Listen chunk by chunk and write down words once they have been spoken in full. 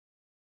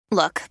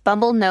Look,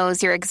 Bumble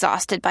knows you're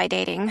exhausted by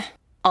dating.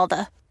 All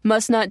the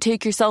must not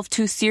take yourself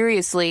too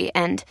seriously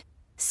and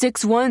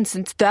 6'1"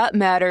 since that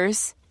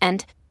matters.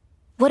 And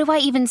what do I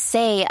even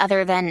say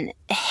other than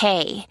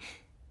hey?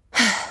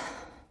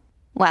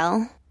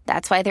 Well,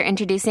 that's why they're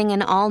introducing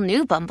an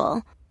all-new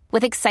Bumble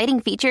with exciting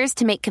features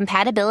to make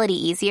compatibility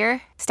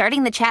easier,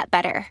 starting the chat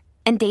better,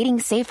 and dating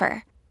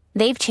safer.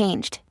 They've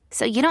changed,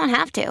 so you don't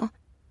have to.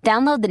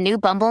 Download the new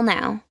Bumble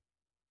now.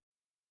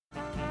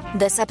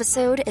 This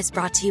episode is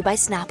brought to you by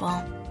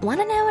Snapple. Want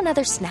to know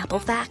another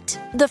Snapple fact?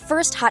 The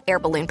first hot air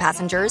balloon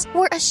passengers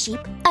were a sheep,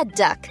 a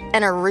duck,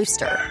 and a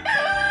rooster.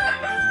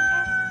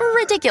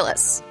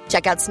 Ridiculous.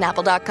 Check out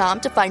Snapple.com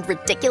to find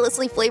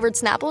ridiculously flavored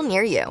Snapple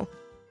near you.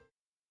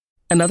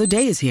 Another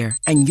day is here,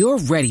 and you're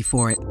ready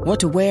for it. What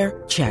to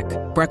wear? Check.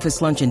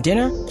 Breakfast, lunch, and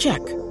dinner?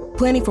 Check.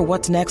 Planning for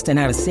what's next and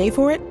how to save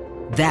for it?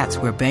 That's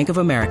where Bank of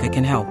America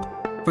can help.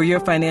 For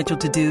your financial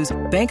to-dos,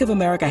 Bank of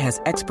America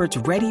has experts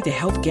ready to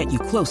help get you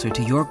closer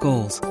to your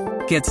goals.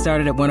 Get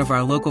started at one of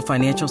our local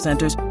financial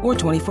centers or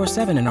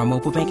 24/7 in our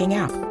mobile banking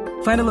app.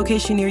 Find a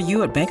location near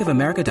you at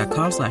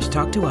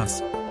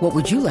bankofamerica.com/talktous. What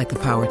would you like the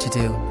power to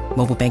do?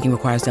 Mobile banking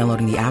requires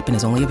downloading the app and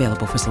is only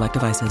available for select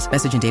devices.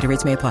 Message and data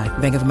rates may apply.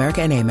 Bank of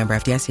America N.A., member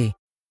FDIC.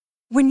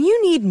 When you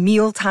need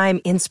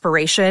mealtime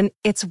inspiration,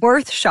 it's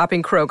worth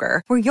shopping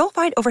Kroger, where you'll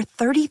find over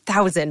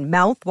 30,000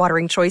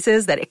 mouth-watering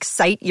choices that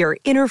excite your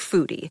inner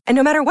foodie. And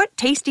no matter what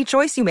tasty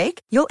choice you make,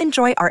 you'll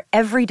enjoy our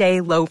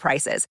everyday low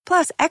prices,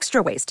 plus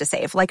extra ways to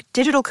save, like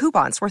digital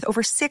coupons worth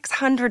over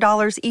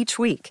 $600 each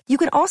week. You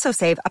can also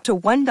save up to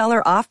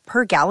 $1 off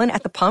per gallon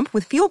at the pump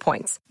with fuel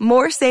points.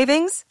 More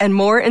savings and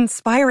more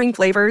inspiring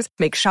flavors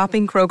make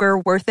shopping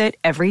Kroger worth it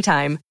every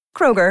time.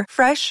 Kroger,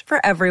 fresh for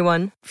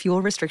everyone.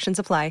 Fuel restrictions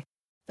apply.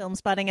 Film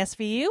Spotting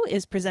SVU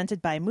is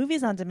presented by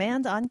Movies on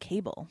Demand on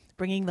cable,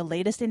 bringing the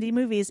latest indie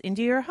movies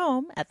into your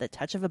home at the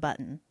touch of a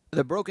button.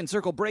 The Broken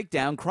Circle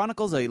Breakdown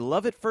chronicles a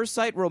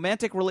love-at-first-sight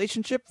romantic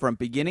relationship from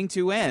beginning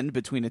to end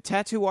between a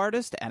tattoo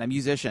artist and a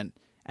musician.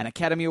 An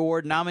Academy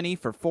Award nominee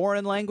for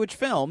foreign language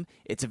film,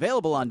 it's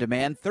available on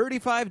demand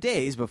 35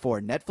 days before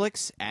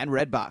Netflix and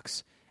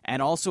Redbox.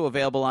 And also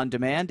available on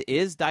demand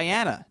is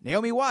Diana.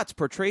 Naomi Watts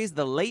portrays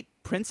the late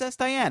Princess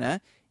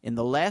Diana in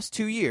the last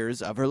 2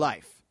 years of her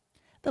life.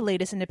 The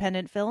latest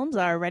independent films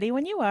are ready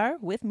when you are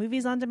with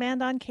Movies on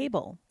Demand on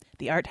cable.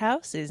 The Art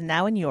House is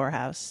now in your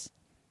house.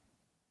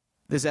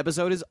 This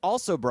episode is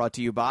also brought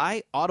to you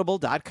by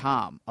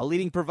Audible.com, a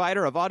leading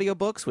provider of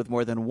audiobooks with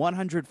more than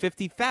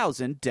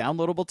 150,000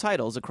 downloadable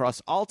titles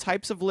across all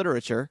types of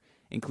literature,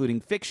 including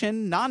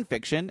fiction,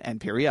 nonfiction,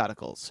 and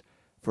periodicals.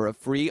 For a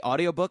free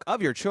audiobook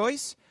of your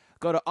choice,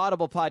 go to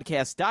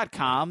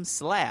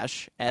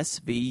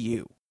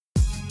audiblepodcast.com/SVU.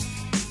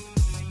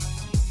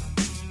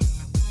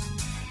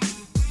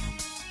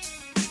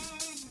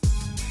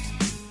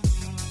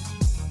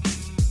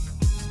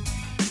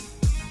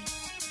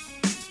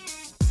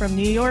 From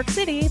New York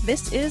City,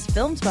 this is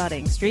Film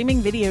Spotting,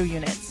 streaming video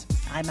units.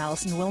 I'm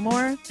Allison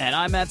Wilmore. And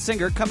I'm Matt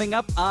Singer. Coming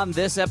up on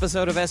this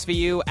episode of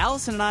SVU,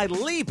 Allison and I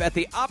leap at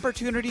the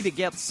opportunity to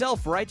get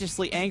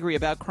self-righteously angry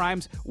about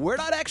crimes we're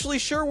not actually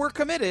sure were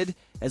committed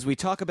as we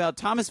talk about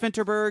Thomas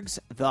Vinterberg's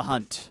The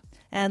Hunt.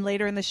 And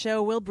later in the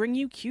show, we'll bring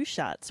you Q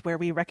Shots, where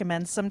we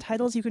recommend some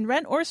titles you can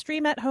rent or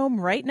stream at home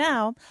right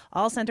now,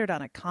 all centered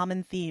on a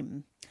common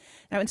theme.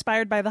 Now,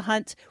 inspired by The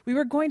Hunt, we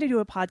were going to do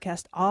a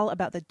podcast all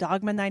about the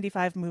Dogma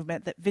 95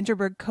 movement that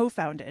Vinterberg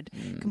co-founded,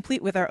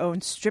 complete with our own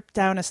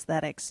stripped-down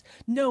aesthetics.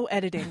 No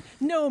editing,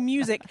 no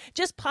music,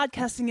 just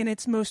podcasting in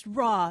its most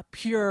raw,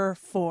 pure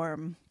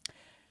form.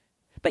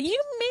 But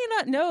you may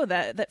not know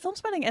that Film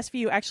Spotting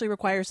SVU actually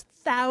requires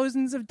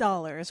thousands of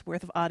dollars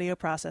worth of audio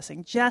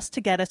processing just to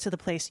get us to the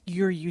place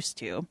you're used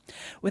to.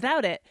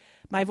 Without it,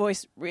 my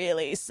voice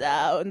really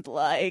sounds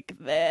like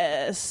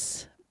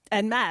this.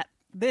 And Matt,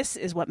 this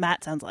is what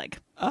Matt sounds like.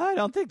 I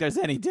don't think there's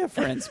any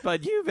difference,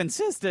 but you've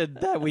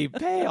insisted that we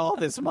pay all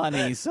this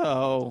money,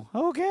 so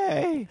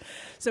okay.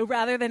 So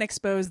rather than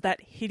expose that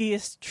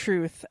hideous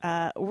truth,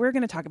 we're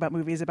going to talk about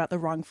movies about the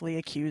wrongfully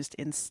accused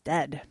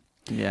instead.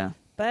 Yeah.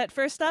 But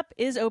first up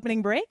is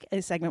Opening Break,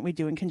 a segment we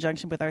do in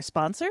conjunction with our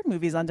sponsor,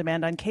 Movies on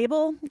Demand on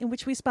Cable, in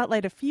which we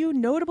spotlight a few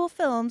notable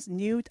films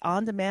new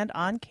on demand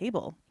on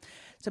cable.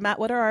 So, Matt,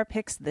 what are our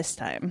picks this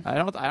time? I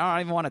don't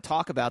even want to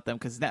talk about them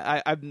because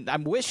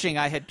I'm wishing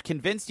I had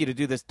convinced you to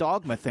do this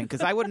Dogma thing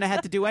because I wouldn't have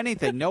had to do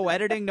anything. No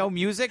editing, no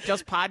music,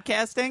 just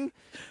podcasting.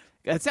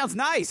 It sounds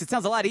nice. It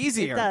sounds a lot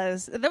easier. It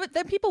does.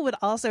 Then people would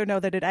also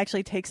know that it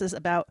actually takes us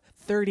about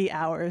 30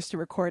 hours to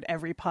record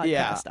every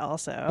podcast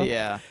also.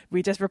 Yeah.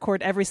 We just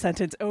record every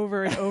sentence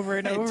over and over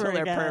and over Until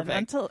they're again.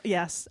 perfect.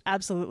 Yes,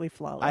 absolutely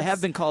flawless. I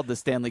have been called the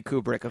Stanley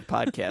Kubrick of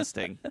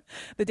podcasting.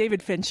 The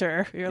David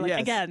Fincher. You're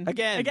like, Yes.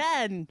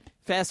 Again.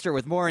 Faster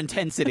with more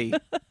intensity.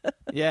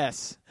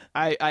 Yes.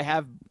 I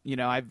have,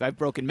 I've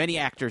broken many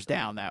actors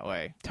down that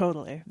way.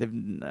 Totally.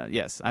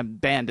 Yes, I'm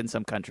banned in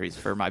some countries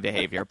for my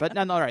behavior. But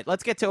all right,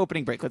 let's get to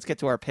Opening Break. Let's get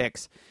to our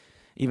picks.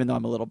 even though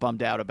I'm a little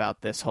bummed out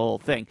about this whole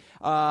thing.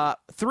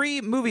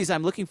 3 movies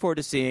I'm looking forward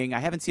to seeing. I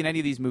haven't seen any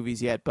of these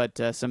movies yet, but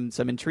some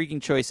intriguing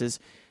choices.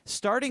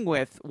 Starting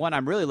with one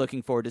I'm really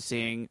looking forward to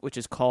seeing, which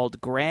is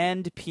called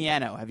Grand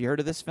Piano. Have you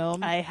heard of this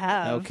film? I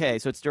have. Okay,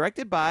 so it's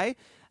directed by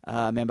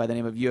a man by the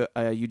name of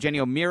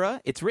Eugenio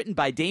Mira. It's written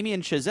by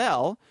Damien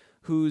Chazelle,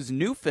 whose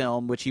new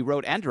film, which he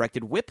wrote and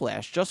directed,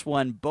 Whiplash, just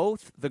won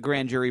both the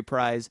Grand Jury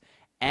Prize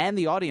and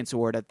the Audience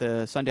Award at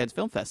the Sundance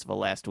Film Festival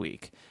last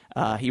week.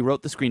 He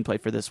wrote the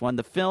screenplay for this one.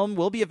 The film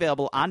will be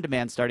available on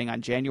demand starting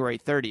on January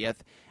 30th.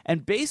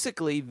 And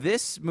basically,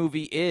 this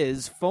movie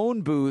is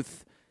phone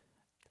booth.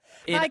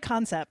 High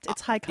concept.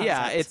 It's high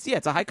concept. Yeah,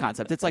 it's a high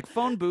concept. It's like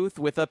phone booth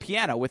with a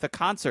piano, with a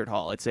concert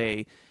hall. It's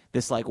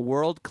this like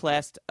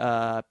world-class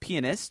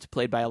pianist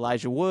played by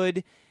Elijah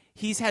Wood.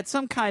 He's had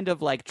some kind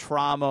of like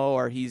trauma,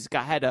 or he's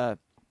had a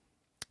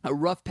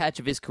rough patch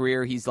of his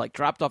career. He's like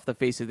dropped off the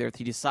face of the earth.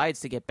 He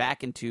decides to get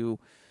back into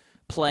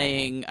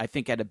playing, I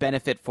think at a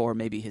benefit for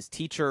maybe his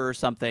teacher or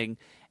something.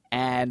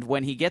 And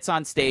when he gets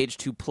on stage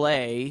to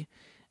play,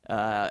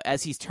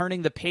 as he's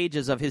turning the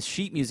pages of his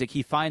sheet music,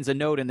 he finds a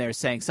note in there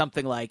saying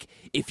something like,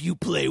 "If you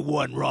play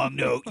one wrong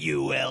note,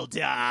 you will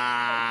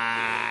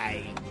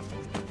die."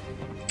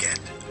 Get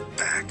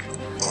back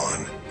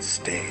on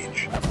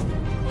stage.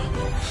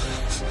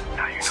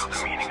 Now you know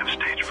the meaning of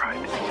stage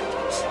fright.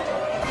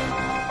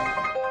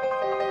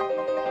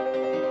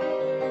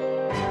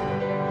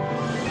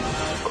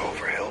 Call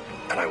for help,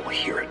 and I will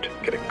hear it.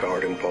 Get a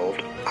guard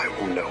involved, I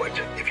will know it.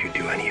 If you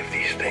do any of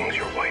these things,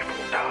 your wife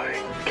will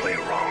die. Play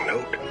a wrong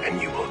note,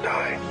 and you will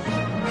die.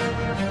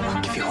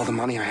 I'll give you all the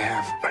money I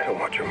have. I don't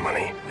want your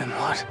money. Then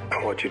what?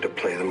 I want you to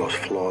play the most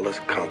flawless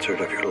concert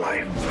of your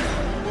life.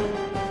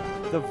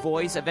 The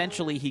voice,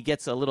 eventually he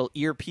gets a little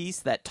earpiece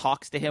that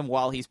talks to him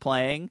while he's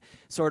playing,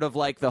 sort of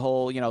like the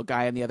whole,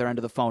 guy on the other end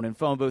of the phone in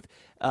Phone Booth,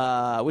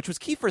 which was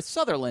Kiefer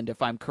Sutherland,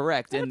 if I'm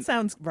correct. That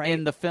sounds right.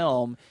 In the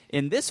film.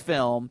 In this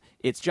film,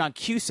 it's John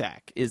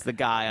Cusack is the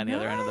guy on the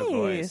other end of the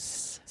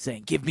voice,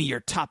 saying, "Give me your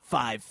top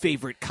 5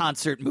 favorite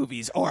concert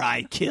movies or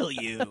I kill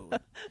you."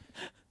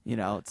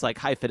 It's like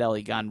High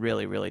Fidelity gone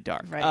really, really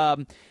dark.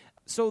 Right.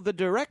 So the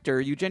director,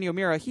 Eugenio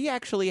Mira, he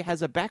actually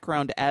has a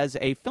background as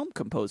a film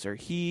composer.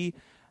 He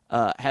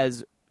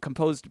has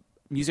composed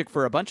music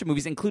for a bunch of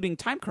movies, including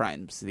Time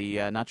Crimes, the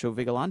Nacho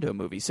Vigalondo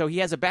movie. So he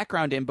has a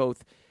background in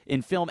both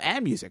in film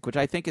and music, which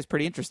I think is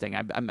pretty interesting.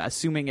 I'm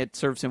assuming it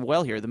serves him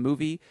well here. The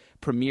movie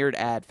premiered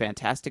at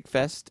Fantastic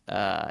Fest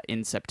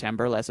in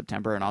last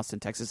September in Austin,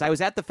 Texas. I was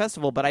at the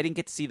festival, but I didn't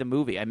get to see the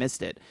movie. I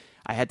missed it.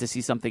 I had to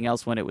see something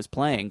else when it was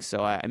playing,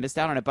 so I missed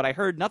out on it. But I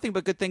heard nothing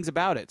but good things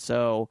about it,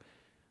 so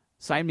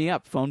sign me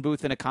up. Phone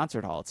booth in a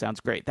concert hall. It sounds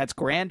great. That's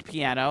Grand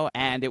Piano,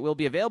 and it will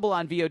be available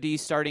on VOD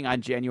starting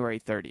on January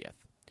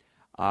 30th.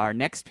 Our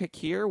next pick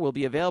here will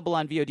be available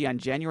on VOD on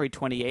January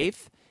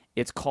 28th.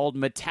 It's called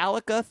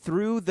Metallica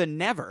Through the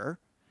Never.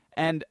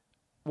 And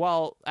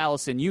while,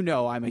 Allison,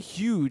 I'm a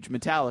huge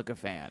Metallica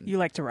fan. You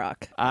like to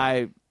rock.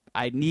 I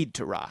need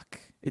to rock.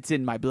 It's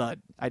in my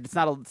blood. It's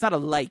not a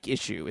like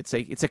issue. It's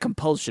a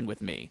compulsion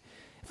with me.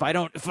 If I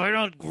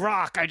don't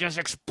rock, I just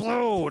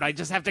explode. I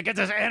just have to get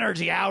this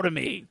energy out of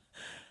me.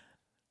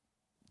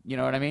 You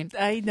know what I mean?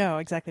 I know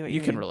exactly what you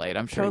mean. You can relate.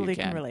 I'm sure totally you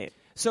can relate.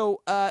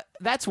 So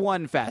that's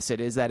one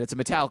facet, is that it's a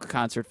Metallica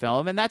concert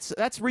film, and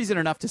that's reason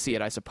enough to see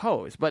it, I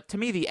suppose. But to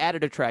me, the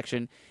added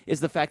attraction is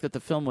the fact that the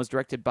film was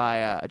directed by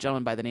a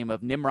gentleman by the name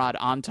of Nimrod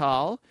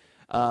Antal,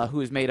 who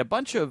has made a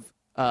bunch of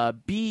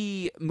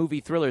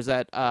B-movie thrillers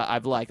that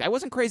I've liked. I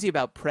wasn't crazy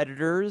about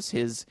Predators,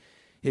 his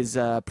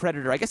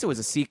Predator. I guess it was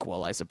a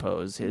sequel, I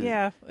suppose.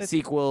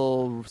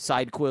 Sequel,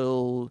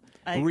 sidequel,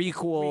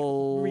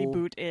 requel,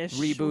 reboot-ish.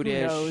 Who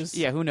knows?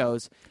 Yeah, who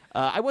knows?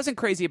 I wasn't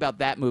crazy about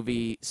that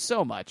movie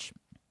so much.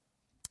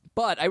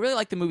 But I really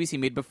liked the movies he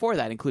made before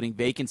that, including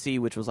Vacancy,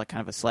 which was like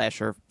kind of a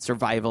slasher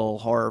survival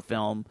horror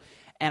film.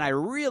 And I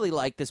really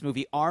liked this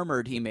movie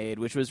Armored he made,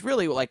 which was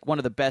really like one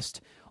of the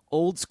best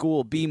old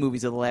school B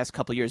movies of the last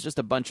couple of years. Just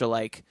a bunch of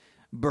like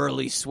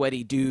burly,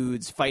 sweaty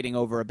dudes fighting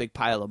over a big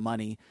pile of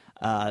money.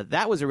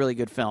 That was a really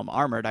good film.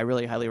 Armored, I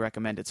really highly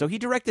recommend it. So he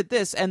directed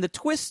this, and the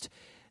twist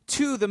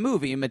to the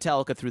movie,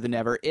 Metallica Through the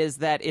Never, is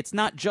that it's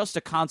not just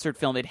a concert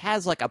film. It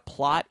has like a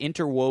plot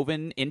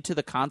interwoven into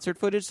the concert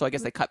footage, so I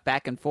guess they cut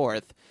back and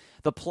forth.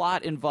 The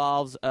plot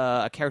involves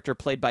a character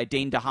played by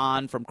Dane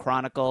DeHaan from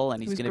Chronicle,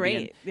 and he's going to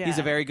be in, he's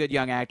a very good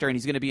young actor, and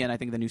he's going to be in, I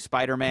think, the new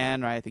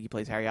Spider-Man, right? I think he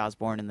plays Harry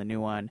Osborn in the new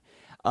one.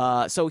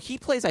 So he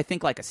plays, I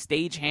think, like a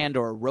stagehand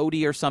or a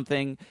roadie or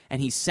something,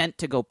 and he's sent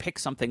to go pick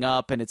something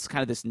up, and it's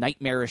kind of this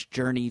nightmarish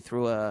journey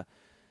through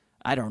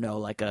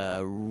like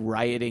a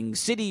rioting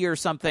city or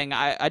something.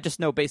 I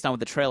just know based on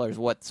the trailers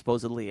what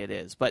supposedly it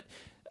is. But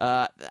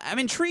I'm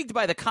intrigued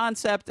by the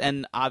concept,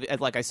 and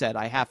like I said,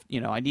 I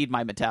need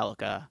my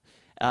Metallica.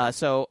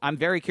 So I'm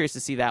very curious to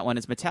see that one.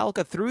 It's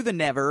Metallica Through the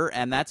Never,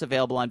 and that's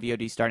available on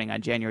VOD starting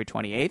on January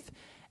 28th.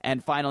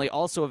 And finally,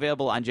 also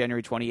available on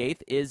January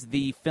 28th is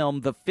the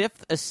film The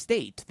Fifth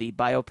Estate, the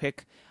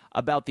biopic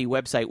about the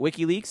website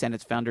WikiLeaks and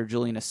its founder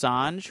Julian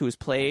Assange, who is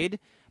played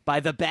by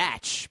The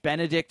Batch,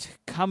 Benedict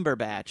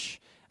Cumberbatch.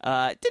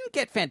 Didn't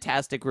get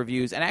fantastic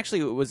reviews, and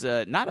actually it was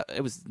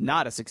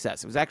not a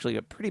success. It was actually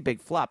a pretty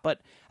big flop.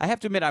 But I have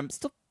to admit, I'm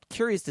still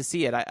curious to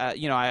see it.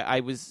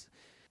 I was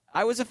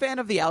a fan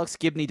of the Alex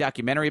Gibney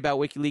documentary about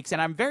WikiLeaks, and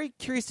I'm very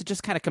curious to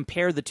just kind of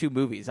compare the two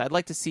movies. I'd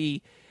like to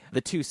see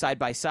the two side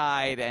by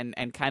side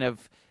and kind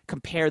of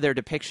compare their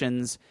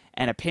depictions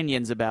and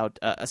opinions about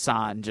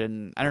Assange.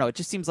 And I don't know, it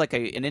just seems like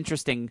an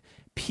interesting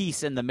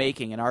piece in the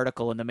making, an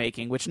article in the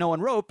making, which no one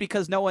wrote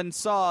because no one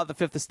saw The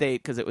Fifth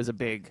Estate because it was a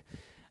big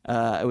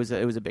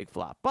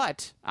flop.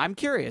 But I'm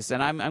curious,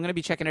 and I'm going to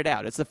be checking it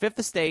out. It's The Fifth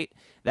Estate.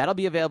 That'll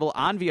be available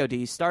on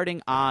VOD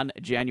starting on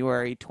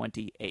January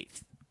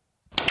 28th.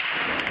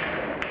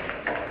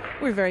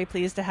 We're very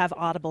pleased to have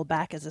Audible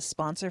back as a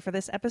sponsor for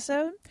this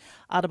episode.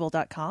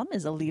 Audible.com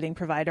is a leading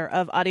provider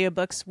of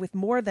audiobooks with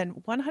more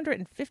than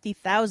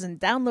 150,000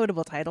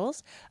 downloadable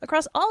titles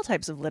across all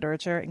types of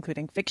literature,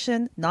 including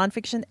fiction,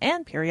 nonfiction,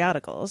 and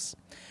periodicals.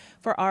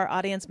 For our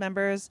audience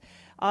members,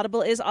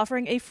 Audible is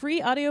offering a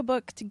free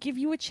audiobook to give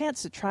you a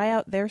chance to try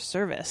out their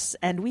service.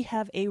 And we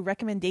have a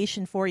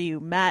recommendation for you.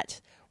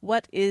 Matt,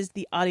 what is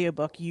the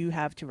audiobook you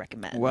have to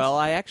recommend? Well,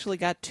 I actually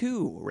got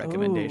two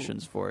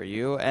recommendations for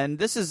you, and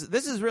this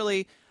is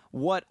really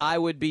what I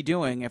would be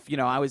doing if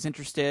I was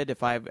interested.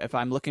 If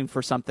I'm looking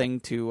for something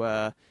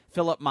to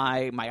fill up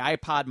my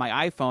iPod,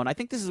 my iPhone, I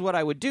think this is what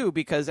I would do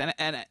because, and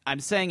I'm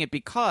saying it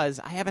because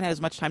I haven't had as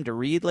much time to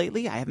read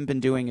lately. I haven't been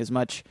doing as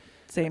much.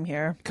 Same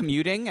here.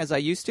 Commuting as I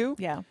used to.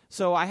 Yeah.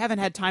 So I haven't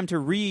had time to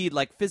read,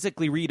 like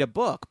physically read a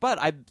book, but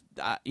I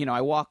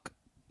walk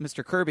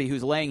Mr. Kirby,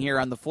 who's laying here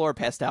on the floor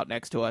passed out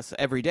next to us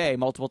every day,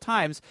 multiple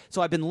times.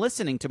 So I've been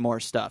listening to more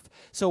stuff.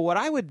 So what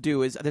I would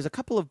do is there's a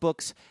couple of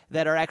books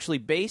that are actually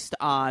based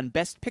on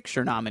Best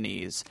Picture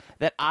nominees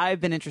that I've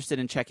been interested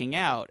in checking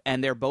out,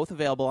 and they're both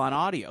available on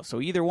audio.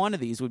 So either one of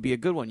these would be a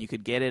good one. You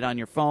could get it on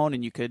your phone,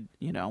 and you could,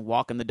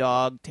 walking the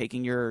dog,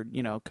 taking your,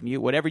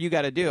 commute, whatever you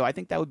got to do. I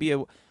think that would be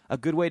a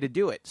good way to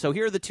do it. So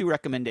here are the two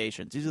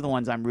recommendations. These are the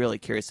ones I'm really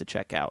curious to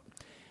check out.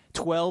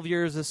 12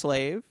 Years a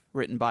Slave,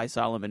 written by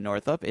Solomon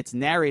Northup. It's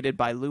narrated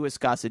by Louis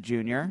Gossett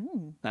Jr.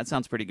 Ooh. That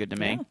sounds pretty good to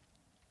me. Yeah.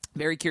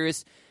 Very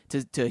curious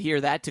to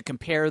hear that, to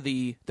compare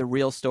the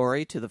real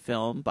story to the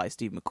film by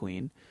Steve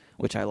McQueen,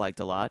 which I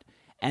liked a lot.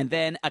 And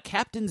then A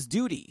Captain's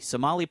Duty,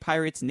 Somali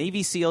Pirates,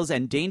 Navy SEALs,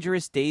 and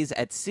Dangerous Days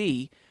at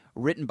Sea,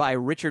 written by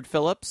Richard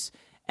Phillips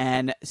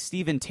and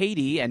Stephen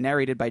Tatey, and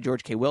narrated by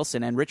George K.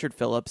 Wilson. And Richard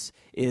Phillips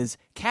is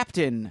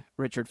Captain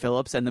Richard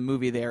Phillips, and the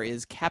movie there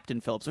is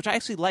Captain Phillips, which I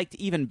actually liked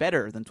even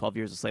better than 12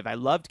 Years a Slave. I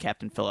loved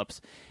Captain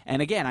Phillips.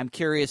 And again, I'm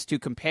curious to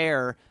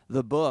compare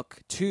the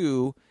book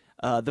to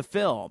the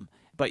film.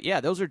 But yeah,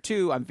 those are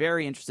two I'm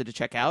very interested to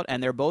check out,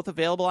 and they're both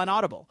available on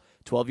Audible.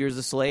 12 Years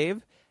a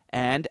Slave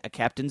and A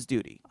Captain's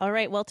Duty. All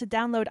right, well, to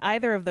download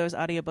either of those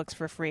audiobooks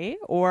for free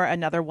or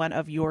another one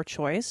of your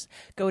choice,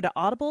 go to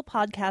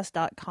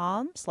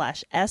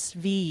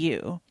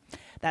audiblepodcast.com/SVU.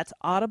 That's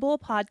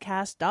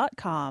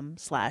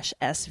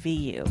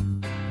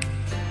audiblepodcast.com/SVU.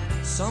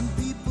 Some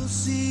people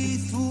see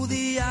through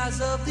the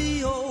eyes of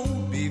the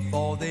old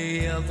before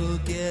they ever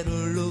get a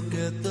look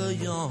at the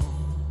young.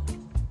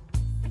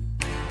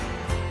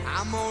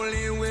 I'm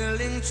only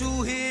willing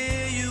to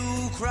hear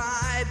you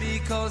cry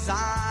because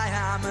I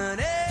am an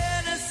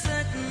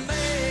innocent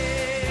man.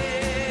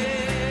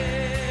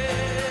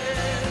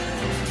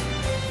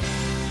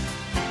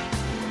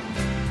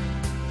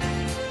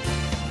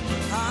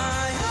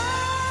 I am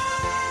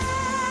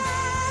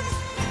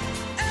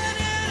an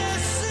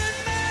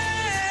innocent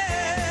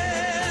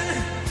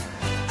man.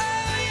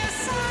 Oh,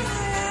 yes, I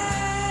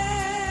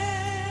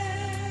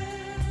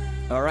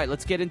am. All right,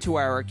 let's get into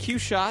our Q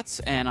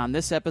shots, and on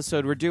this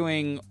episode we're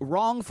doing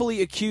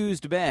Wrongfully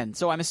Accused Men.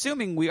 So I'm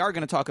assuming we are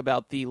going to talk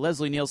about the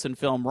Leslie Nielsen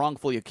film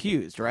Wrongfully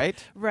Accused, right?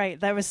 Right,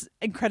 that was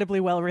incredibly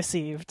well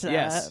received.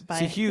 Yes,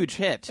 it's a huge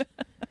hit.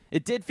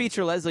 It did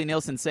feature Leslie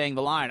Nielsen saying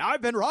the line,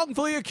 "I've been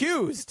wrongfully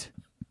accused."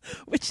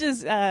 Which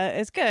is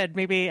good.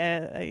 Maybe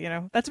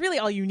that's really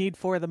all you need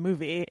for the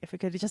movie. If it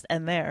could just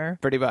end there,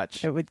 pretty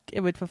much, it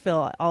would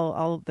fulfill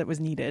all that was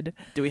needed.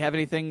 Do we have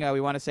anything we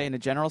want to say in a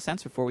general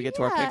sense before we get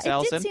to our picks,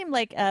 Allison? It did seem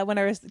like when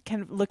I was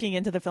kind of looking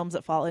into the films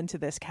that fall into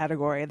this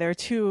category, there are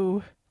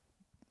two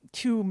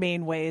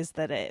main ways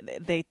that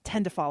they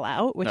tend to fall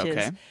out, which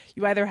is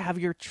you either have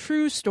your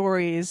true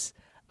stories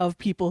of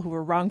people who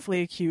were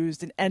wrongfully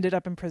accused and ended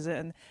up in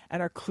prison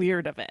and are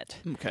cleared of it.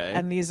 Okay.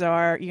 And these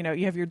are,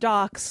 you have your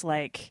docs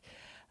like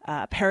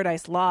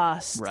Paradise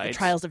Lost, right. The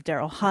Trials of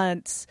Daryl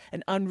Hunt,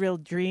 An Unreal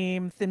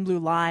Dream, Thin Blue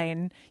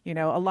Line,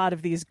 a lot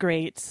of these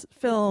great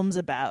films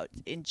about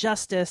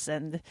injustice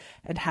and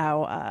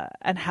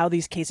how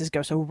these cases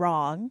go so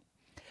wrong.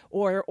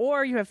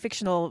 Or you have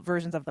fictional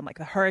versions of them like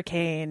The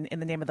Hurricane, In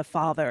the Name of the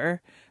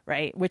Father,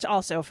 right? Which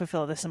also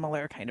fulfill the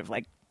similar kind of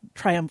like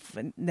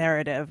triumphant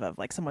narrative of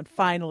like someone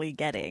finally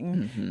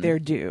getting their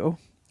due.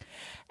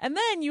 And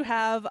then you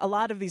have a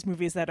lot of these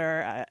movies that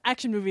are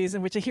action movies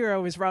in which a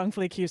hero is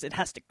wrongfully accused. It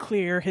has to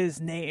clear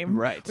his name,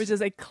 right? Which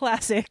is a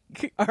classic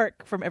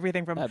arc from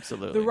everything from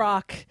Absolutely. The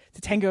Rock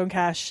to Tango and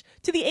Cash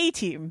to the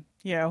A-Team.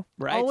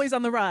 Right. always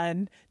on the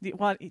run,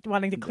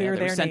 wanting to clear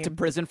they were their sent to name.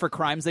 prison for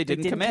crimes they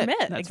didn't commit.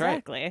 That's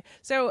exactly. right.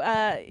 So,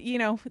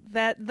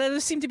 that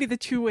those seem to be the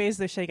two ways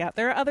they shake out.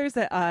 There are others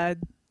that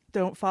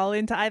don't fall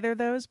into either of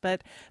those,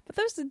 but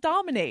those that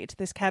dominate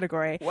this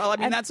category. Well,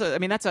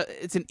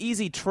 it's an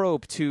easy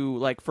trope to,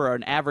 like, for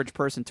an average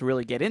person to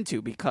really get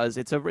into, because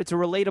it's a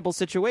relatable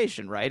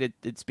situation, right?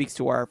 It speaks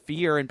to our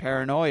fear and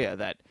paranoia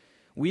that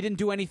we didn't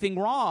do anything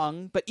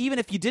wrong, but even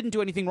if you didn't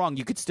do anything wrong,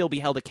 you could still be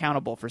held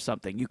accountable for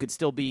something. You could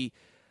still be,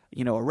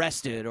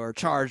 arrested or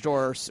charged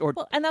or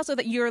well, and also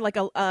that you're like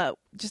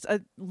just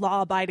a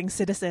law-abiding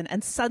citizen,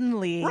 and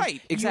suddenly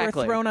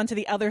exactly. you're thrown onto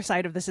the other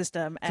side of the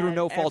system through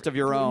no fault of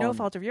your own. No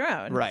fault of your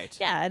own. Right.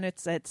 Yeah, and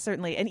it's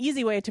certainly an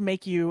easy way to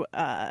make you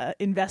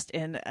invest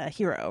in a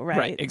hero, right?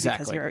 Right,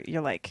 exactly. Because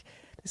you're like,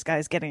 this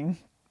guy's getting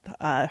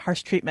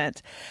harsh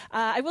treatment.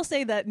 I will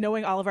say that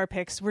knowing all of our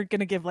picks, we're going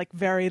to give like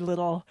very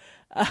little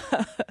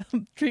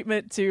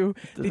treatment to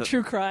the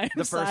true crime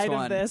side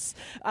of this.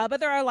 But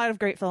there are a lot of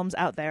great films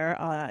out there,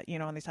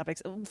 on these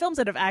topics. Films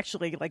that have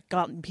actually like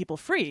gotten people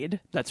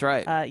freed. That's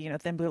right.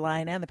 Thin Blue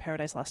Line and the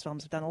Paradise Lost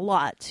films have done a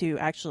lot to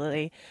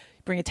actually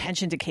bring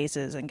attention to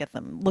cases and get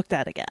them looked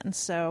at again.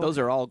 So those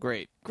are all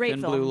great. Great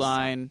Thin films. Blue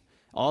Line.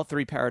 All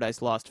 3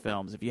 Paradise Lost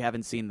films. If you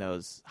haven't seen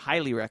those,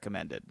 highly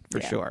recommended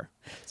for sure.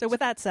 So with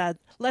that said,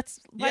 why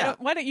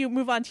don't you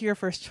move on to your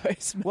first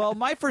choice? Well,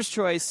 my first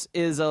choice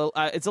is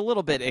it's a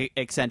little bit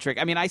eccentric.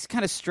 I mean, I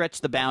kind of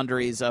stretched the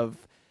boundaries of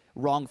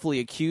wrongfully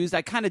accused.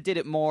 I kind of did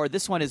it more.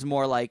 This one is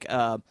more like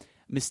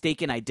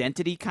mistaken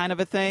identity kind of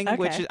a thing,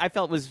 which I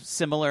felt was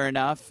similar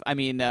enough. I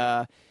mean,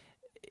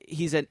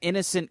 he's an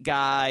innocent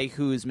guy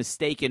who's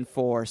mistaken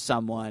for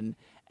someone,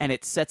 and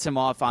it sets him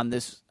off on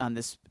this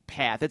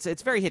path.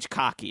 It's very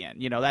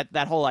Hitchcockian,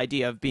 that whole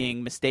idea of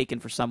being mistaken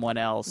for someone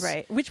else.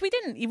 Right. Which we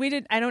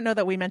didn't I don't know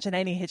that we mentioned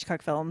any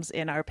Hitchcock films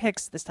in our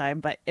picks this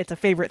time, but it's a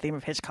favorite theme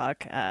of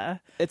Hitchcock.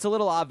 It's a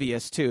little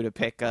obvious too to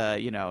pick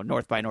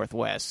North by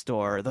Northwest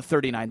or The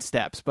 39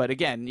 Steps, but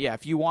again,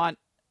 if you want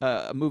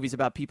movies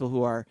about people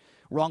who are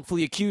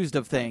wrongfully accused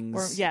of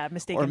things,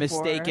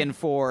 mistaken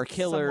for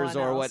killers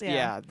or what.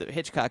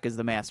 Hitchcock is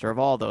the master of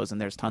all those,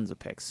 and there's tons of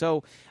picks.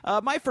 So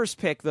my first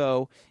pick,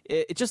 though,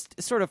 it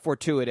just sort of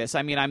fortuitous.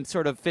 I mean, I'm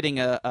sort of fitting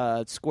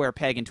a square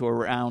peg into a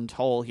round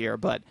hole here,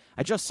 but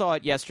I just saw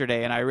it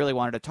yesterday, and I really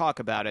wanted to talk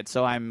about it,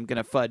 so I'm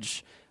going to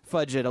fudge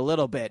it a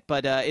little bit.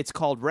 But it's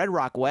called Red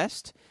Rock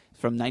West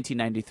from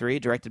 1993,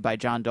 directed by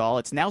John Dahl.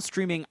 It's now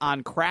streaming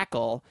on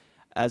Crackle.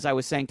 As I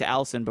was saying to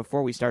Allison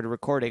before we started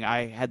recording,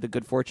 I had the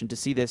good fortune to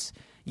see this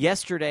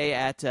yesterday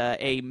at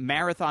a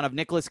marathon of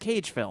Nicolas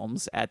Cage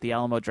films at the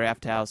Alamo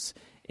Drafthouse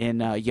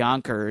in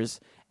Yonkers,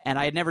 and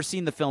I had never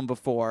seen the film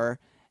before,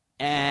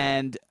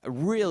 and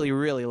really,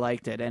 really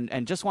liked it,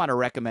 and just want to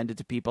recommend it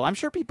to people. I'm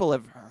sure people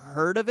have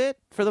heard of it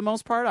for the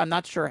most part. I'm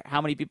not sure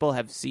how many people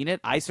have seen it.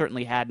 I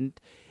certainly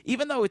hadn't,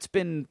 even though it's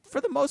been, for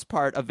the most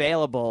part,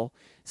 available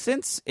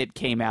since it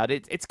came out.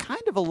 It's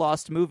kind of a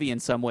lost movie in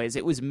some ways.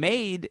 It was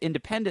made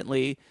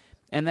independently,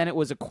 and then it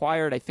was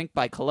acquired, I think,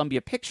 by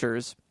Columbia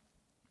Pictures.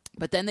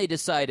 But then they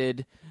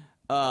decided,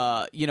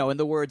 in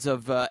the words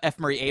of F.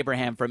 Murray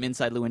Abraham from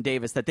Inside Llewyn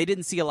Davis, that they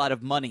didn't see a lot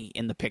of money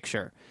in the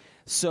picture.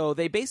 So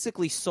they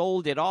basically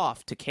sold it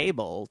off to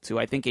cable, to,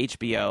 I think,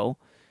 HBO,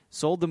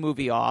 sold the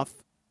movie off,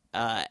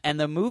 and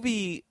the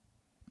movie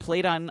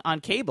played on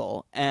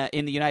cable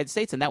in the United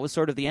States, and that was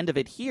sort of the end of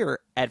it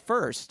here at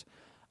first.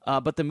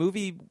 But the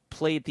movie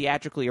played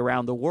theatrically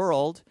around the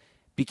world,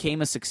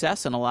 became a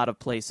success in a lot of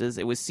places.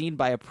 It was seen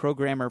by a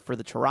programmer for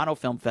the Toronto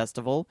Film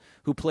Festival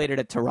who played it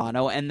at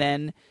Toronto, and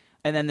then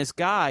this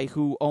guy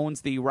who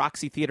owns the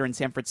Roxy Theater in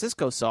San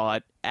Francisco saw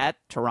it at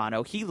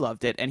Toronto. He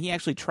loved it, and he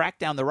actually tracked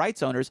down the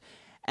rights owners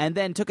and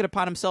then took it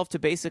upon himself to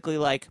basically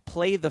like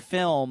play the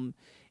film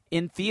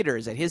in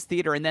theaters, at his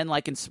theater, and then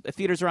like in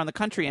theaters around the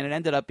country, and it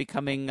ended up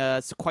becoming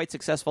quite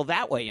successful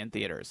that way in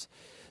theaters.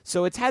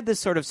 So it's had this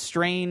sort of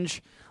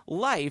strange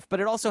life, but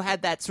it also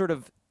had that sort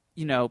of,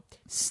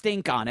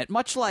 stink on it,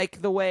 much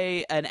like the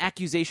way an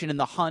accusation in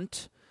The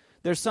Hunt.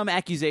 There's some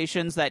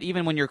accusations that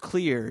even when you're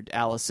cleared,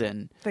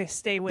 Allison, they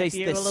stay with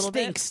you a little bit.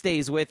 The stink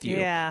stays with you.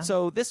 Yeah.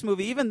 So this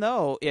movie, even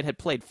though it had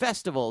played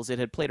festivals, it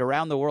had played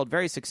around the world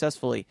very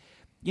successfully,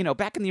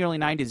 back in the early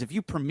 90s, if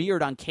you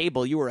premiered on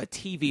cable, you were a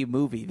TV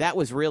movie. That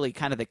was really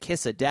kind of the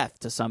kiss of death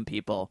to some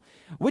people,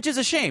 which is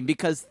a shame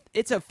because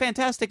it's a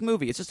fantastic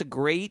movie. It's just a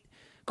great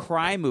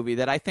crime movie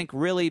that I think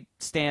really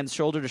stands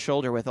shoulder to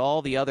shoulder with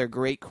all the other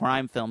great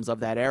crime films of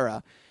that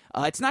era.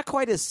 It's not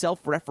quite as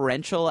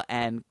self-referential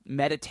and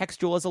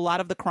metatextual as a lot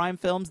of the crime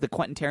films, the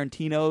Quentin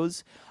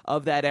Tarantinos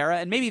of that era,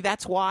 and maybe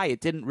that's why it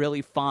didn't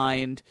really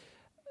find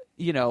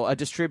a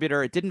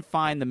distributor. It didn't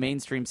find the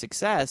mainstream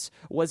success.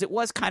 It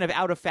was kind of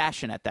out of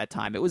fashion at that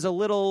time. It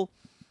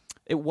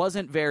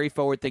wasn't very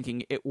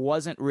forward-thinking. It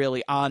wasn't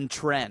really on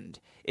trend.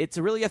 It's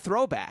really a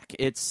throwback.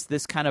 It's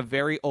this kind of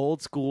very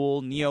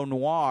old-school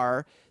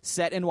neo-noir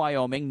set in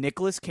Wyoming.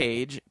 Nicolas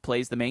Cage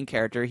plays the main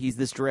character. He's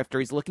this drifter.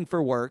 He's looking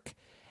for work,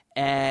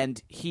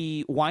 and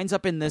he winds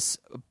up in this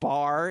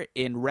bar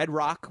in Red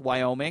Rock,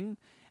 Wyoming,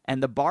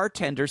 and the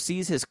bartender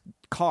sees his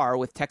car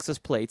with Texas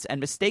plates and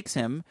mistakes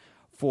him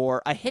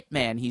for a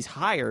hitman he's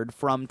hired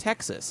from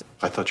Texas.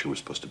 I thought you were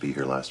supposed to be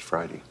here last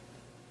Friday.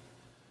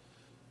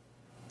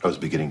 I was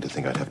beginning to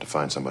think I'd have to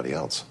find somebody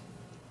else.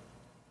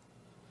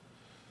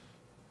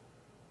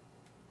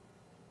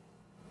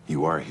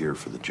 You are here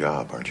for the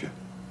job, aren't you?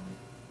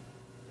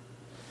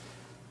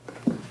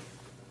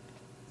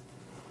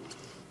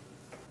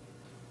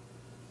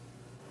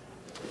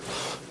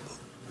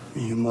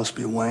 You must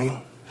be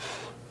Wayne?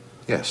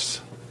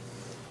 Yes.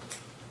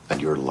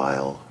 And you're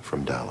Lyle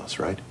from Dallas,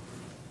 right?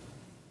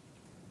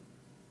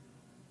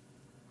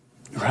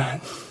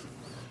 Right.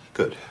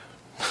 Good.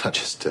 I'll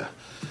just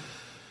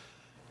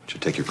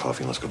take your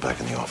coffee and let's go back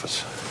in the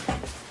office.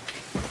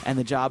 And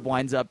the job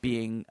winds up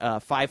being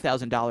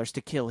 $5,000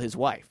 to kill his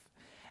wife.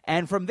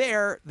 And from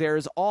there,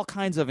 there's all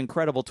kinds of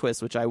incredible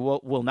twists, which I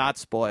will not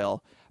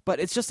spoil.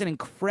 But it's just an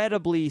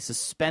incredibly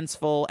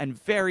suspenseful and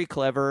very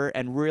clever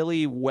and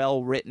really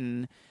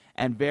well-written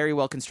and very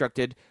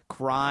well-constructed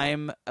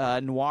crime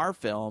noir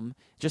film.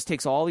 Just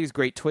takes all these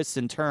great twists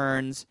and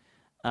turns.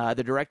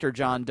 The director,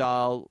 John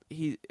Dahl,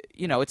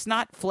 it's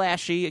not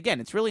flashy. Again,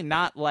 it's really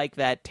not like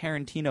that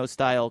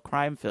Tarantino-style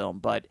crime film,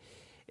 but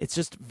it's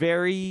just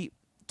very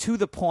to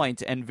the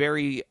point and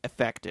very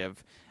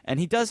effective. And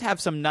he does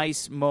have some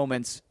nice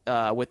moments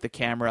with the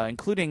camera,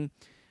 including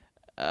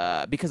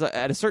because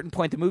at a certain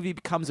point, the movie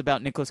becomes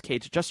about Nicolas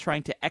Cage just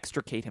trying to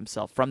extricate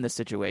himself from this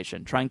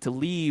situation, trying to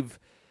leave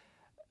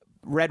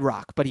Red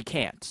Rock, but he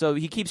can't. So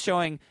he keeps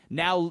showing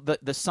now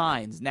the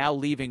signs, now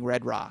leaving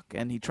Red Rock,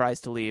 and he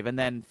tries to leave. And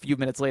then a few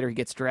minutes later, he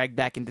gets dragged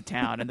back into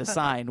town, and the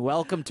sign,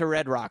 "Welcome to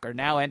Red Rock," or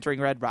 "Now entering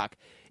Red Rock."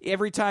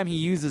 Every time he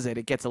uses it,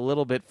 it gets a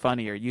little bit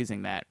funnier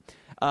using that.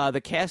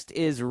 The cast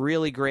is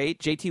really great.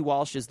 J.T.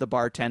 Walsh is the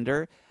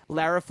bartender.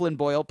 Lara Flynn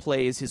Boyle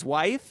plays his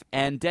wife,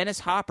 and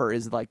Dennis Hopper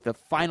is like the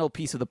final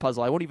piece of the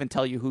puzzle. I won't even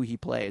tell you who he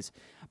plays,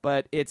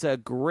 but it's a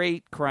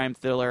great crime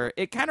thriller.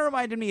 It kind of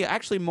reminded me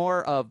actually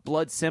more of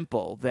Blood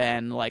Simple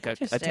than like a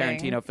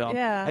Tarantino film.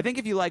 Yeah. I think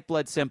if you like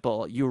Blood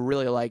Simple, you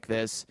really like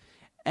this.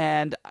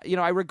 And,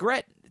 I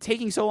regret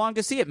taking so long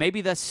to see it.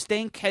 Maybe the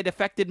stink had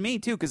affected me,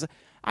 too, because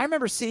I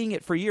remember seeing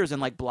it for years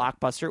in, like,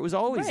 Blockbuster. It was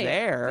always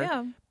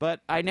there,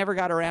 but I never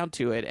got around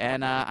to it,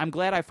 and I'm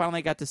glad I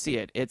finally got to see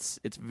it. It's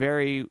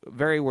very,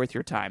 very worth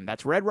your time.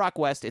 That's Red Rock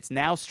West. It's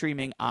now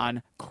streaming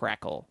on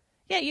Crackle.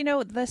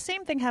 Yeah, the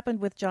same thing happened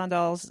with John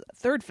Dahl's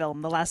third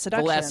film, The Last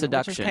Seduction.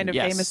 Which was kind of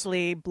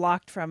famously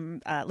blocked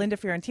from Linda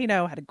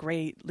Fiorentino, had a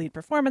great lead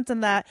performance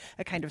in that,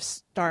 a kind of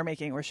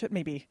star-making, or should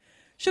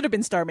have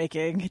been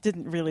star-making. It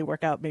didn't really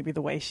work out maybe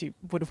the way she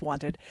would have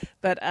wanted.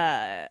 But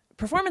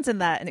performance in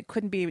that, and it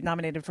couldn't be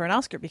nominated for an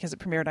Oscar because it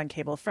premiered on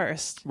cable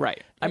first.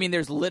 Right. I mean,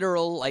 there's the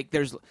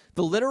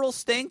literal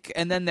stink,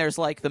 and then there's,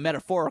 like, the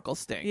metaphorical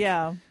stink.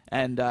 Yeah.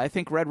 And I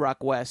think Red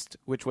Rock West,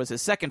 which was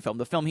his second film,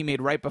 the film he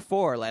made right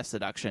before Last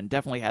Seduction,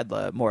 definitely had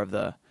more of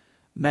the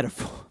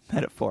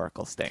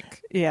metaphorical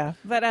stink. Yeah.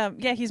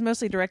 But he's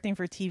mostly directing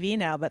for TV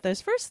now, but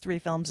those first three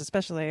films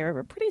especially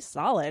are pretty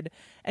solid.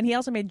 And he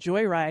also made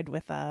Joyride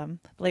with the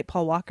late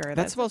Paul Walker.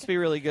 That's supposed to be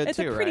really good, it's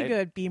too, right? It's a pretty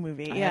good B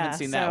movie. I haven't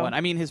seen that one.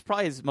 I mean, his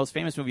most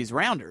famous movie is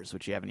Rounders,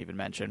 which you haven't even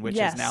mentioned, which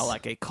is now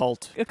like a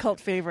cult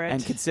favorite.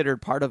 And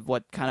considered part of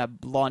what kind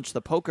of launched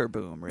the poker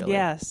boom, really.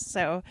 Yes.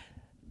 So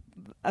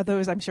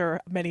those, I'm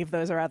sure many of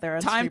those are out there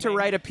on Time streaming. to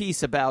write a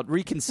piece about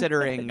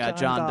reconsidering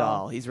John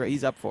Dahl.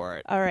 He's up for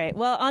it. All right.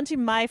 Well, on to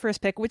my first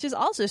pick, which is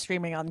also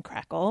streaming on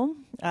Crackle.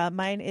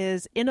 Mine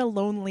is In a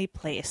Lonely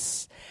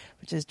Place,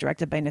 which is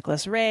directed by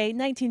Nicholas Ray,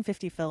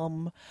 1950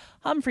 film,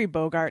 Humphrey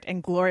Bogart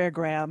and Gloria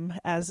Graham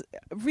as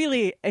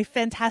really a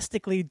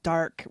fantastically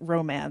dark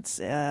romance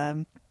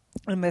in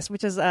this,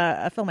 which is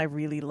a film I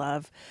really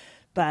love.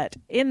 But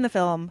in the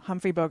film,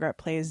 Humphrey Bogart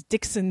plays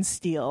Dixon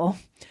Steele,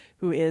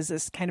 who is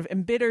this kind of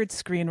embittered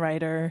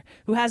screenwriter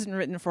who hasn't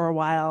written for a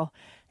while.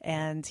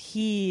 And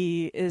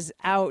he is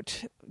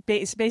out,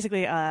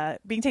 basically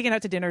being taken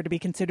out to dinner to be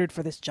considered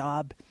for this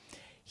job.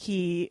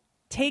 He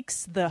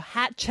takes the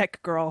hat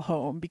check girl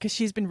home because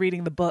she's been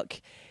reading the book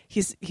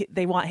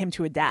they want him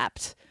to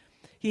adapt.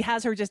 He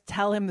has her just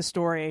tell him the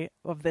story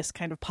of this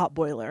kind of pot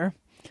boiler,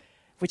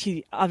 which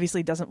he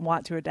obviously doesn't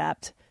want to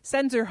adapt,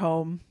 sends her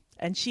home,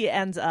 and she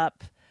ends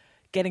up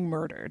getting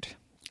murdered.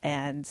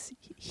 And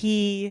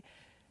he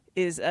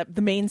is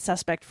the main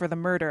suspect for the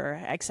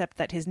murder, except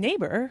that his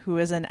neighbor, who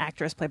is an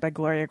actress played by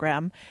Gloria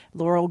Graham,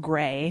 Laurel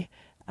Gray,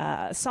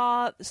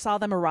 saw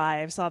them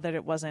arrive, saw that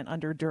it wasn't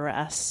under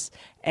duress,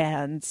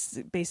 and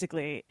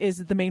basically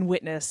is the main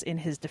witness in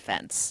his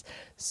defense.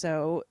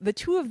 So the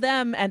two of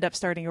them end up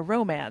starting a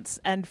romance.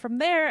 And from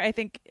there, I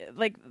think,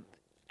 like,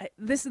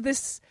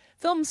 this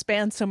film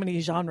spans so many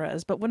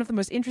genres, but one of the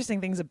most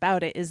interesting things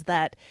about it is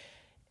that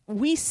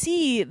we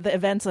see the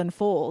events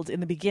unfold in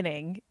the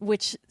beginning,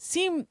 which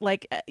seem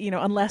like,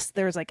 unless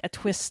there's like a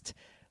twist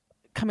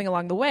coming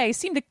along the way,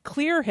 seem to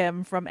clear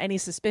him from any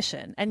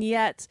suspicion. And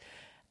yet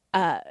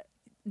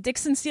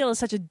Dixon Steele is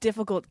such a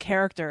difficult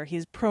character.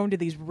 He's prone to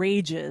these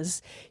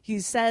rages. He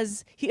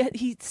says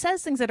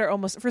things that are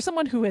almost, for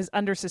someone who is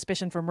under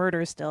suspicion for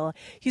murder still,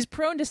 he's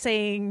prone to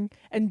saying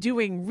and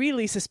doing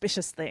really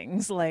suspicious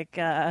things, like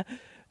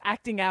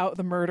acting out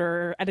the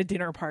murder at a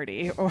dinner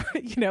party, or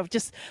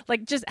just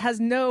has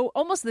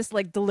almost this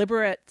like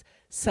deliberate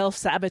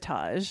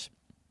self-sabotage.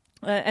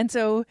 And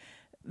so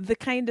the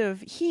kind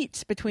of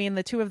heat between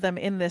the two of them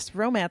in this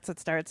romance that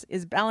starts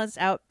is balanced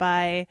out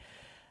by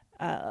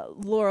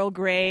Laurel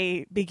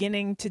Gray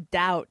beginning to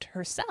doubt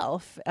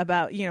herself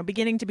about,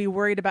 beginning to be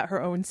worried about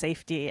her own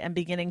safety and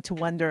beginning to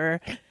wonder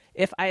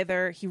if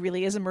either he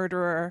really is a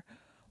murderer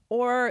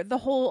or the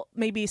whole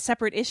maybe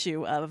separate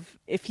issue of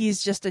if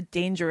he's just a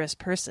dangerous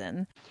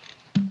person.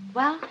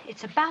 Well,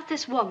 it's about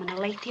this woman,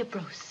 Alethea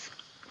Bruce.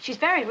 She's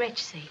very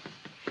rich, see.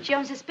 She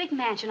owns this big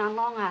mansion on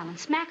Long Island,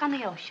 smack on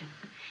the ocean.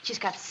 She's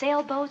got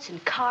sailboats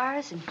and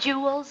cars and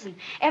jewels and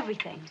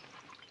everything.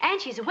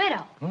 And she's a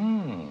widow.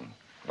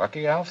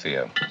 Lucky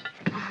Althea.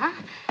 Uh-huh.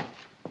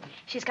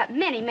 She's got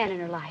many men in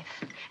her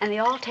life. And they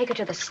all take her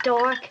to the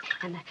Stork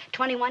and the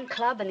 21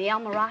 Club and the El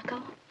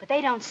Morocco. But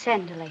they don't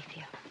send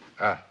Alethea.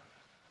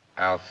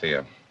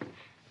 Althea.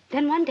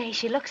 Then one day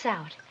she looks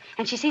out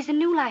and she sees a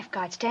new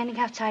lifeguard standing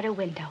outside her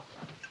window.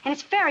 And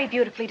it's very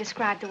beautifully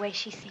described the way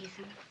she sees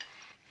him.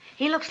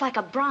 He looks like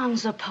a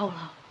bronze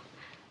Apollo.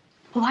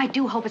 Oh, I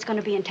do hope it's going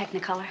to be in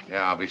Technicolor.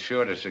 Yeah, I'll be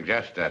sure to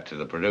suggest that to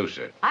the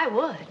producer. I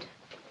would.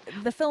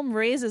 The film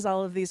raises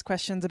all of these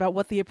questions about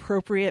what the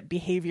appropriate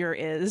behavior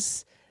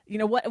is.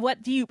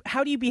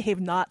 How do you behave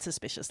not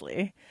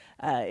suspiciously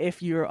if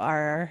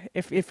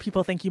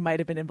people think you might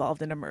have been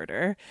involved in a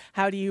murder?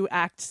 How do you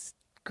act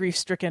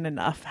grief-stricken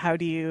enough? How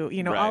do you,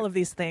 right. All of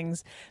these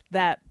things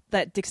that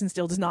Dixon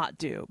Steele does not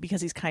do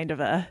because he's kind of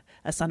a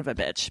son of a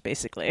bitch,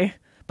 basically.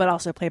 But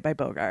also played by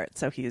Bogart,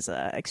 so he's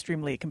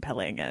extremely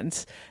compelling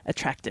and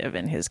attractive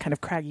in his kind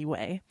of craggy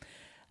way.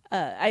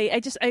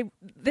 Everything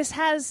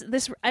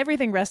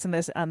rests in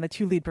this on the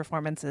two lead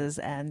performances,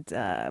 and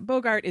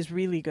Bogart is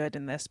really good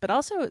in this, but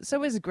also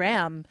so is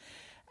Graham,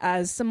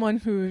 as someone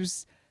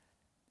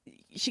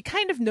she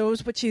kind of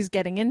knows what she's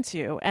getting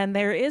into, and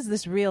there is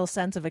this real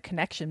sense of a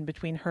connection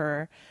between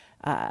her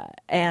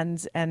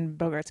and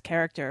Bogart's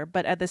character,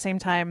 but at the same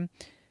time,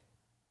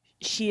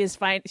 she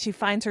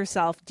finds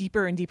herself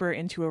deeper and deeper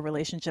into a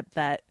relationship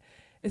that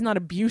is not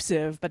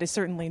abusive, but is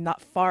certainly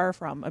not far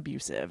from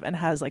abusive, and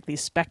has like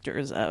these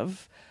specters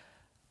of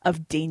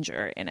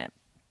danger in it.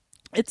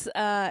 It's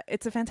a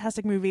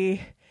fantastic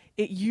movie.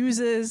 It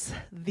uses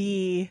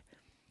the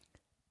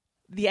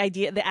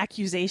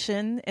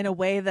accusation in a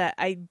way that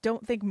I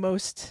don't think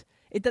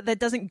that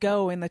doesn't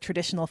go in the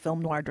traditional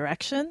film noir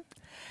direction,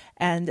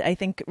 and I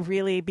think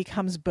really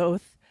becomes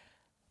both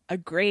a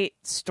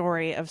great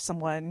story of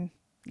someone,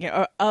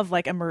 of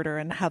like a murder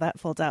and how that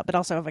folds out, but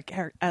also of a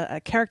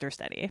character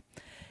study.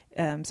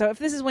 So if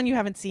this is one you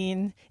haven't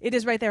seen, it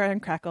is right there on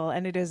Crackle,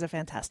 and it is a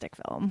fantastic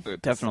film.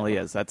 It definitely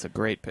is. That's a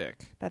great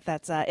pick. But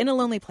that's In a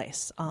Lonely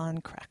Place on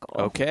Crackle.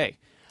 Okay.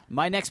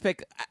 My next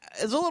pick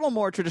is a little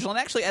more traditional. And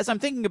actually, as I'm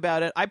thinking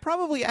about it, I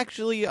probably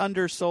actually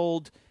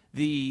undersold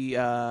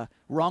the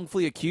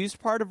wrongfully accused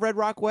part of Red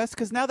Rock West,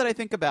 because now that I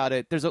think about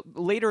it,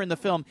 later in the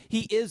film,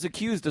 he is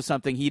accused of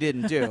something he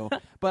didn't do.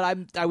 But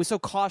I was so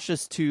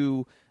cautious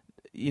to...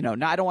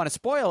 now I don't want to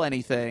spoil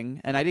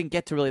anything, and I didn't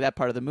get to really that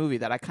part of the movie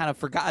that I kind of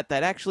forgot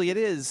that actually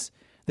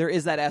there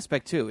is that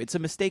aspect too. It's a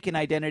mistaken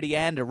identity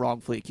and a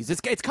wrongfully accused.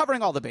 It's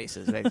covering all the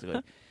bases,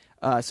 basically.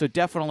 So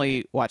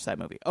definitely watch that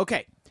movie.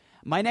 Okay.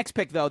 My next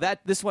pick, though,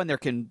 this one there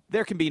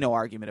can be no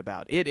argument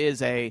about. It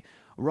is a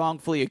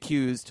wrongfully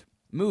accused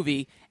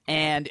movie,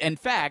 and in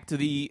fact,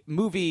 the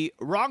movie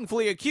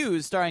Wrongfully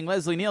Accused, starring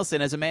Leslie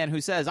Nielsen as a man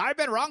who says, "I've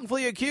been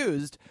wrongfully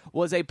accused,"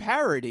 was a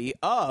parody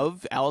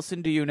of,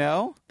 Allison, do you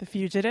know? The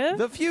Fugitive?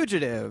 The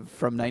Fugitive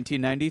from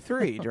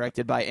 1993,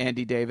 directed by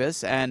Andy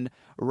Davis, and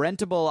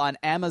rentable on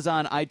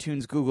Amazon,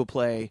 iTunes, Google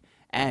Play,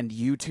 and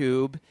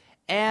YouTube.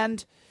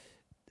 And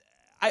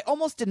I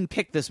almost didn't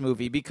pick this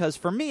movie because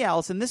for me,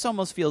 Allison, this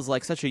almost feels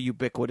like such a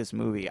ubiquitous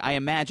movie. I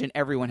imagine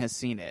everyone has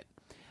seen it.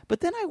 But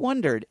then I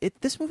wondered,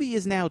 this movie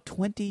is now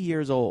 20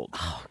 years old.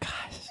 Oh, gosh.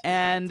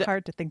 And it's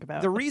hard to think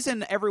about. The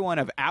reason everyone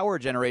of our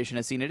generation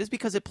has seen it is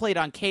because it played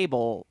on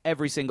cable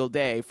every single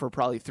day for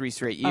probably 3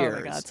 straight years.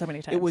 Oh, my God, so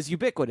many times. It was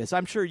ubiquitous.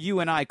 I'm sure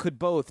you and I could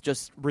both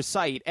just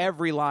recite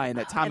every line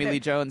that Tommy Lee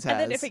Jones has.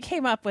 And then if it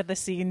came up with a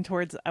scene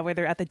towards where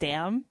they're at the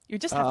dam, you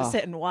just have to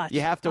sit and watch.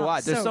 You have to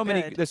watch. There's so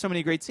good. There's so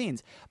many great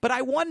scenes. But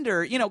I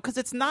wonder, because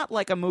it's not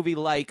like a movie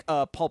like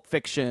Pulp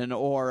Fiction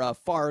or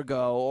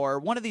Fargo or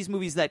one of these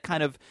movies that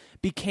kind of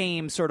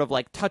became sort of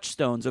like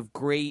touchstones of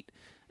great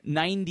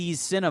 90s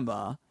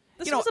cinema.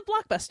 This was a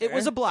blockbuster. It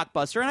was a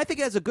blockbuster, and I think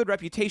it has a good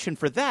reputation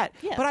for that.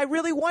 Yeah. But I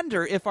really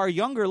wonder if our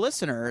younger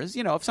listeners,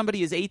 if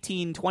somebody is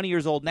 18, 20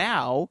 years old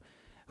now,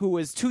 who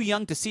was too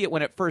young to see it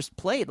when it first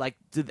played,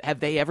 have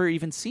they ever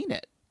even seen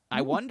it?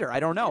 I wonder. I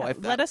don't know. Yeah,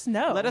 let us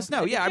know. Let us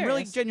know. Yeah, I'm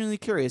really genuinely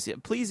curious.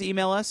 Please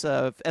email us,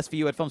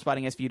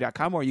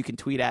 svu@filmspottingsvu.com, or you can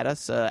tweet at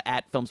us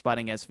at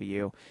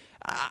filmspottingsvu.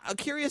 I'm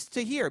curious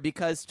to hear,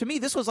 because to me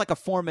this was like a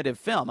formative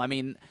film. I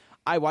mean,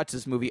 I watched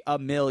this movie a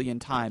million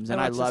times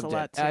and I loved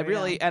it. Too,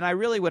 and I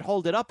really would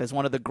hold it up as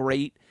one of the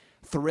great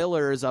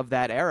thrillers of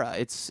that era.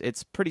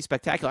 It's pretty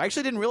spectacular. I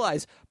actually didn't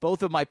realize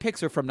both of my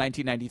picks are from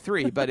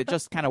 1993, but it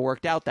just kind of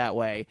worked out that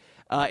way.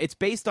 It's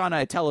based on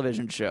a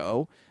television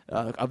show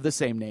of the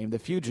same name, The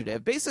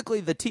Fugitive. Basically,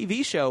 the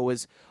TV show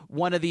was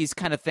one of these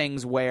kind of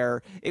things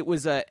where it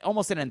was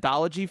almost an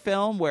anthology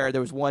film where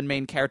there was one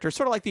main character,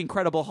 sort of like the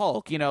Incredible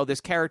Hulk. You know,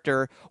 this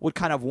character would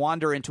kind of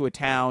wander into a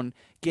town,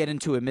 get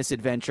into a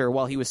misadventure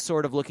while he was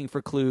sort of looking for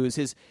clues.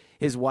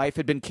 His wife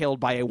had been killed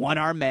by a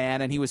one-armed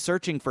man, and he was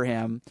searching for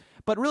him.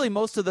 But really,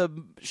 most of the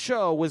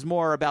show was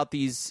more about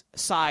these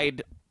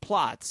side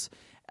plots,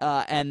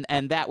 and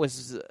that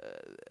was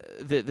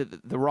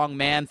the wrong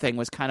man thing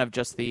was kind of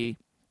just the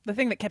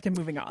thing that kept him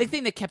moving on. The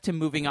thing that kept him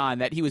moving on,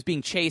 that he was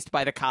being chased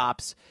by the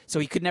cops, so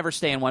he could never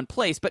stay in one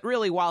place. But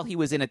really, while he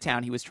was in a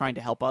town, he was trying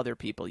to help other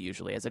people,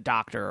 usually as a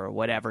doctor or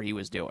whatever he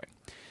was doing.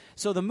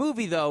 So the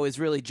movie, though, is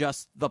really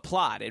just the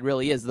plot. It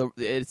really is.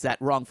 It's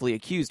that wrongfully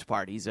accused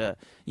part. He's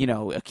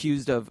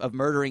accused of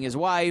murdering his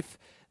wife.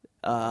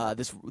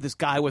 This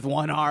guy with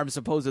one arm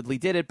supposedly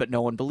did it, but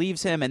no one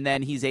believes him. And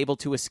then he's able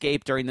to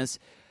escape during this,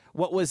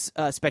 what was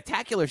a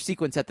spectacular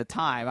sequence at the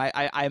time.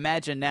 I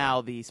imagine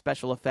now the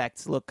special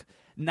effects look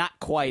not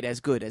quite as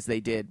good as they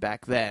did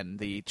back then.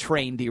 The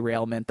train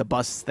derailment, the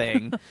bus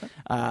thing,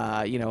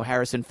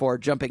 Harrison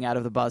Ford jumping out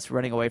of the bus,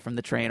 running away from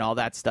the train, all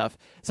that stuff.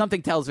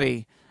 Something tells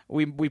me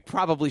we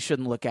probably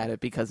shouldn't look at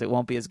it because it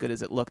won't be as good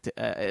as it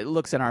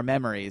looks in our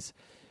memories.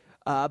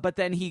 But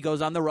then he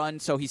goes on the run,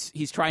 so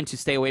he's trying to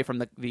stay away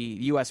from the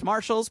U.S.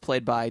 Marshals,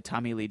 played by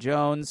Tommy Lee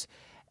Jones,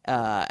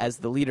 as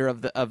the leader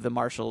of the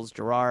Marshals,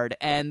 Gerard,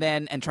 and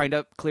trying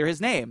to clear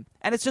his name.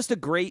 And it's just a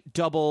great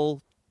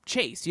double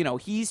chase. You know,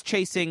 he's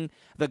chasing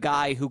the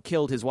guy who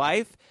killed his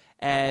wife,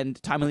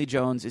 and Tommy Lee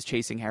Jones is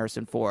chasing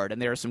Harrison Ford.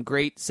 And there are some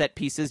great set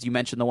pieces. You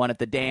mentioned the one at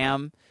the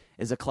dam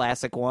is a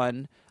classic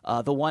one.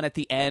 The one at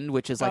the end,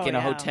 which is like in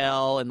a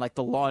hotel, and like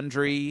the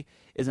laundry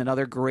is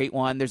another great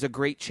one. There's a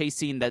great chase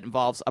scene that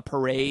involves a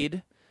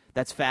parade.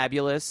 That's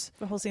fabulous.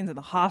 The whole scene's in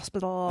the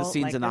hospital. The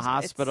scene's in the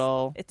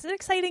hospital. It's an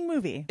exciting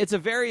movie. It's a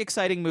very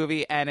exciting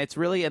movie, and it's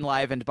really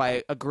enlivened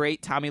by a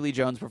great Tommy Lee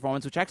Jones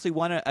performance, which actually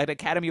won an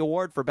Academy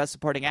Award for Best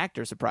Supporting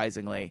Actor,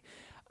 surprisingly.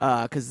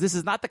 Because this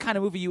is not the kind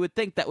of movie you would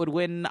think that would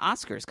win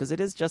Oscars, because it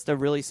is just a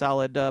really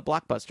solid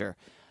blockbuster.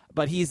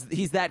 But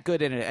he's that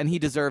good in it, and he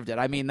deserved it.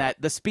 I mean,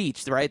 the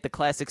speech, right? The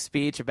classic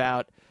speech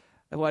about,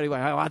 what do you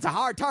want? It's a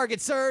hard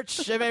target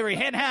search of every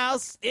hen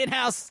house,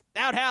 in-house,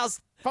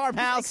 outhouse,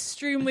 farmhouse.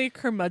 Extremely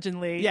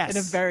curmudgeonly, yes, in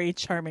a very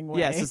charming way.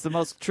 Yes, it's the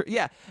most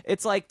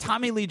it's like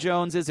Tommy Lee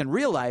Jones is in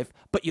real life,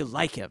 but you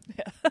like him.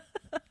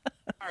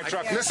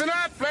 Listen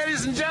up,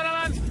 ladies and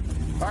gentlemen.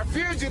 Our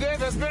fugitive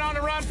has been on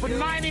the run for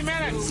 90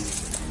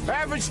 minutes.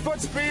 Average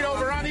foot speed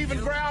over uneven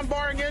ground,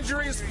 barring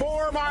injuries,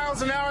 4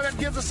 miles an hour. That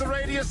gives us a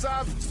radius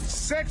of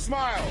 6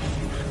 miles.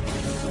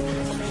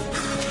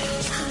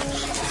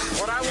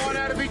 What I want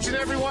out of each and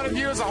every one of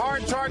you is a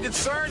hard target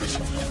search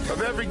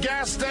of every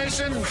gas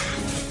station,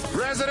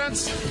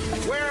 residence,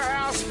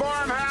 warehouse,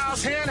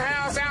 farmhouse, hen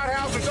house,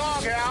 outhouse, or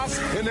doghouse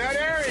in that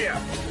area.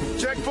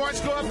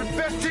 Checkpoints go up to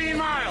 15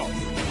 miles.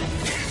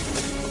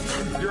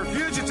 Your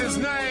fugitive's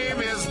name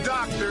is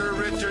Dr.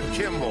 Richard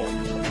Kimball.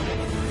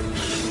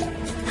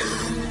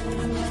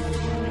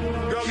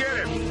 Go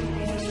get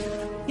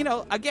him. You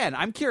know, again,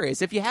 I'm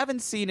curious. If you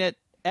haven't seen it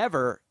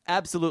ever,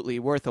 absolutely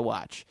worth a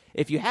watch.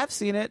 If you have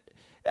seen it,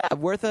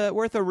 worth a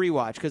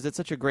rewatch, because it's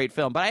such a great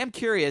film. But I am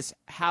curious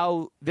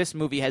how this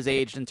movie has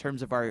aged in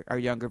terms of our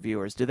younger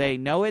viewers. Do they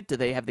know it?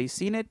 Have they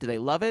seen it? Do they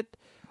love it?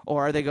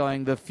 Or are they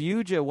going, The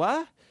Fugitive,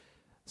 what?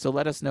 So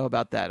let us know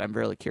about that. I'm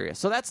really curious.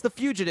 So that's The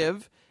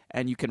Fugitive,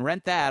 and you can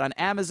rent that on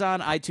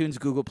Amazon, iTunes,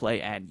 Google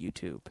Play, and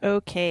YouTube.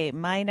 Okay,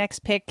 my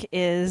next pick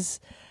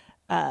is...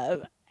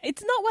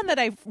 it's not one that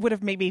I would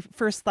have maybe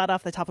first thought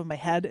off the top of my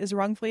head as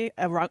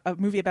a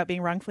movie about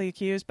being wrongfully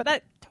accused,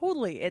 but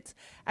it's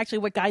actually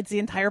what guides the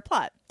entire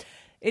plot.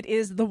 It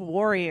is The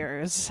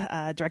Warriors,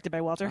 directed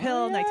by Walter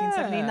Hill,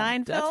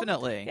 1979 film.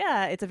 Definitely.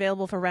 Yeah, it's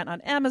available for rent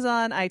on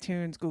Amazon,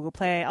 iTunes, Google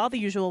Play, all the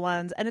usual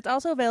ones, and it's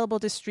also available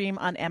to stream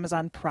on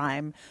Amazon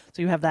Prime.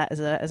 So you have that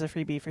as a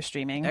freebie for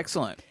streaming.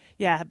 Excellent.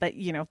 Yeah, but,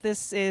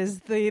 this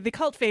is the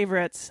cult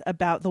favorites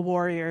about the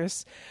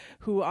Warriors,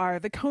 who are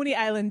the Coney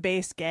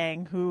Island-based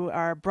gang who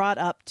are brought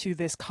up to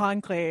this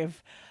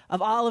conclave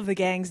of all of the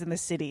gangs in the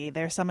city.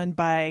 They're summoned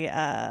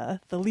by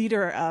the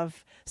leader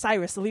of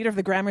Cyrus, the leader of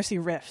the Gramercy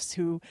Rifts,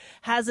 who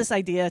has this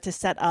idea to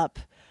set up,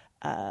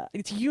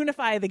 to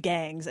unify the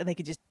gangs, and they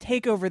could just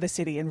take over the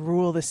city and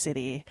rule the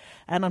city.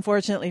 And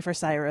unfortunately for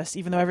Cyrus,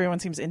 even though everyone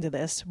seems into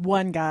this,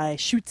 one guy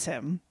shoots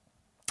him,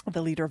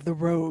 the leader of the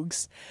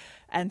Rogues.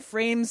 and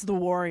frames the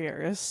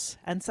Warriors.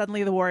 And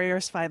suddenly the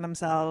Warriors find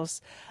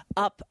themselves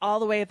up all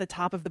the way at the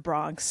top of the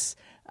Bronx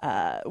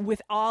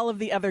with all of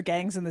the other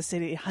gangs in the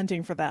city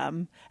hunting for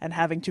them and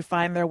having to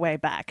find their way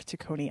back to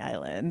Coney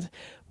Island,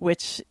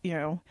 which,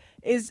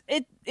 is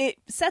it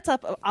sets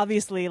up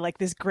obviously like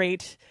this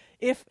great,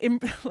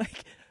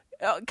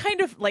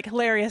 kind of like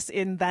hilarious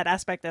in that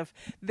aspect of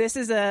this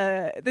is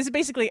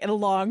basically a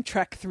long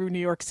trek through New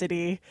York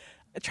City,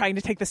 trying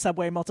to take the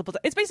subway multiple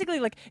times. It's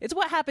basically like it's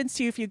what happens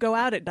to you if you go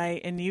out at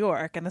night in New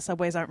York and the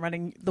subways aren't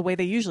running the way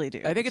they usually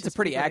do. I think it's a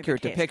pretty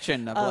accurate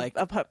depiction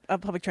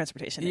of public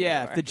transportation.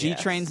 Yeah, if the G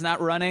train's not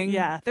running.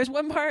 Yeah, there's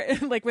one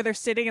part like where they're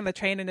sitting in the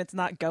train and it's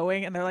not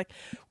going, and they're like,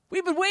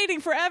 "We've been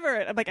waiting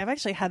forever." I'm like, I've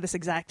actually had this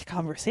exact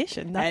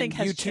conversation. Nothing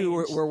has changed.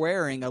 You two were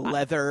wearing a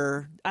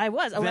leather. I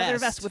was a leather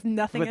vest with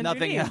nothing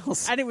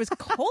else, and it was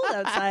cold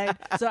outside.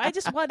 So I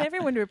just want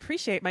everyone to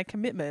appreciate my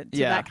commitment to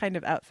that kind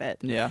of outfit.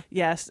 Yeah.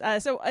 Yes.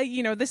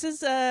 This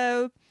is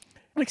an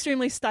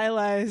extremely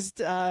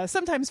stylized,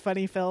 sometimes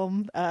funny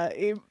film,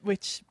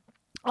 which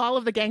all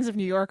of the gangs of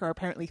New York are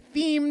apparently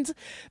themed.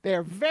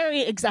 They're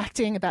very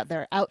exacting about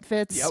their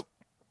outfits. Yep.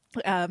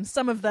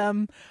 Some of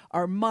them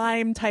are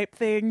mime type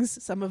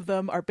things. Some of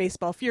them are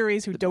baseball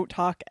furies who don't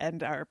talk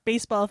and are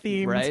baseball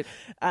themed. Right.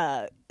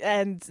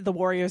 And the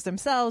Warriors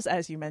themselves,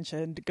 as you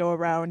mentioned, go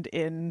around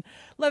in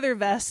leather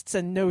vests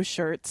and no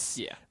shirts.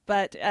 Yeah.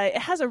 But it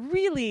has a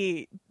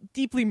really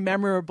deeply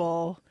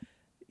memorable,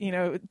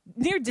 near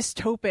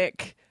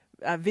dystopic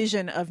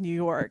vision of New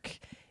York,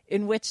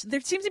 in which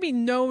there seems to be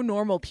no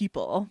normal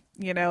people.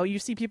 You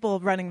see people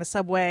running the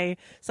subway,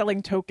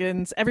 selling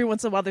tokens. Every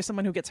once in a while, there's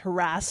someone who gets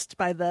harassed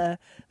by the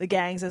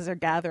gangs as they're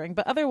gathering.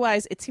 But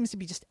otherwise, it seems to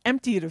be just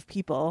emptied of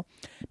people.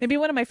 Maybe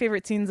one of my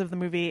favorite scenes of the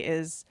movie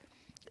is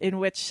in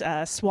which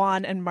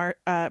Swan and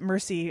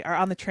Mercy are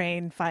on the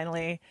train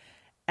finally,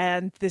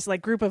 and this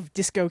like group of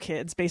disco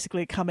kids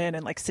basically come in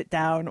and like sit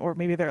down, or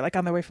maybe they're like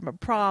on their way from a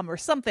prom or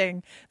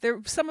something. They're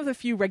some of the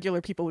few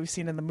regular people we've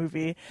seen in the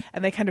movie,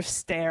 and they kind of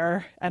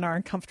stare and are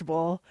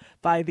uncomfortable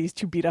by these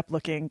two beat up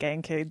looking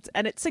gang kids.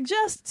 And it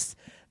suggests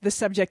the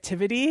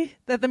subjectivity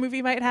that the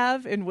movie might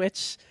have, in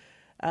which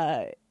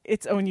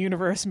its own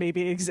universe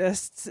maybe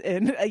exists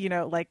in,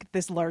 like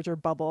this larger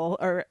bubble,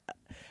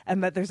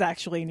 and that there's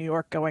actually New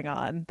York going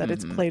on, that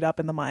it's played up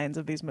in the minds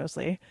of these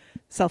mostly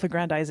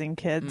self-aggrandizing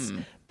kids.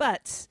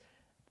 But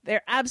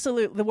the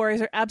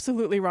Warriors are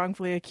absolutely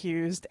wrongfully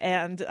accused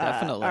and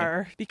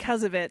are,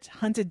 because of it,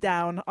 hunted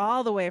down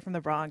all the way from the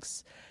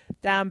Bronx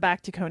down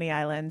back to Coney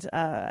Island.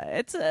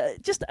 It's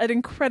just an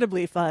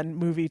incredibly fun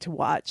movie to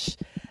watch,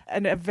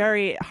 and a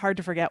very hard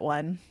to forget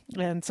one,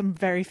 and some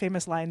very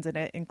famous lines in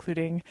it,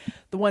 including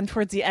the one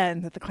towards the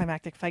end at the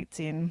climactic fight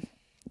scene,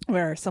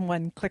 where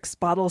someone clicks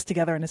bottles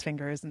together in his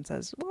fingers and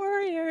says,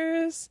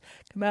 "Warriors,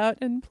 come out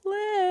and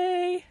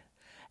play."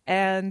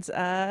 And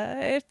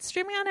it's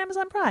streaming on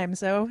Amazon Prime,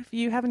 so if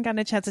you haven't gotten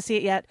a chance to see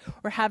it yet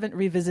or haven't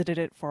revisited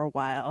it for a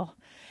while,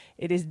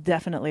 it is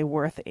definitely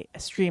worth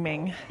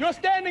streaming. You're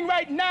standing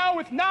right now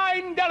with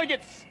 9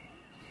 delegates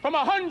from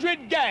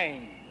 100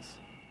 gangs.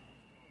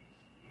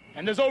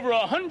 And there's over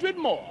 100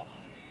 more.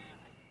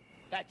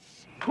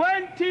 That's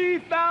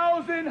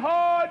 20,000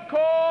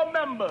 hardcore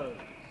members.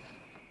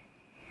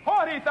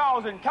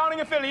 40,000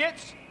 counting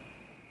affiliates,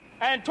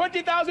 and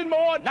 20,000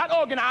 more not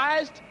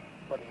organized,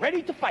 but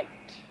ready to fight.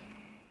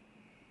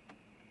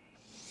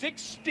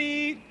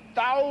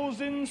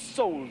 60,000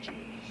 soldiers.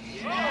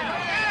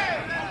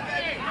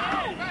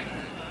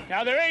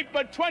 Now, there ain't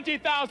but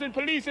 20,000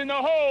 police in the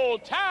whole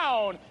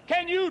town.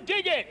 Can you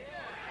dig it?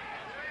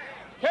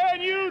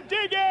 Can you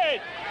dig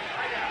it?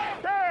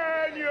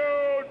 Can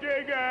you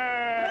dig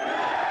it?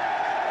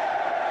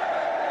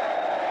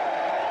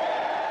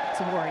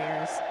 It's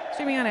Warriors,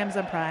 streaming on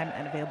Amazon Prime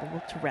and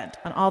available to rent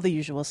on all the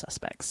usual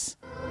suspects.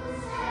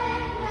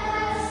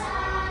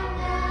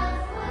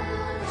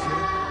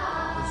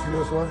 Vil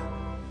du sige noget til mig?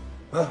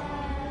 Hvad?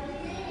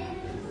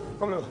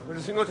 Kom nu, vil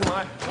du sige noget til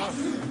mig?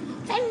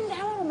 Hvad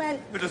laver du, mand?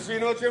 Vil du sige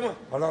noget til mig?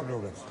 Hold op,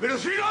 Lukas. Vil du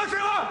sige noget til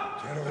mig?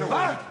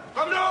 Hvad?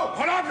 Kom nu!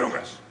 Hold op,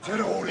 Lukas! Tag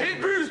det roligt.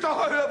 Hele byen står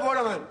og hører på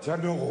dig, mand. Tag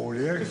det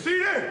roligt, ikke? Sig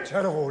det!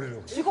 Tag det roligt,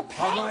 Lukas. Psykopat!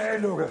 Hold mig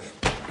af, Lukas.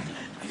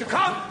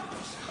 Kom!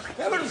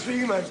 Hvad vil du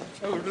sige, mand?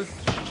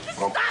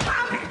 Kom!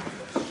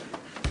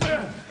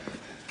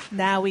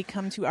 Now we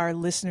come to our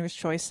listener's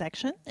choice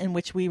section, in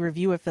which we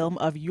review a film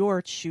of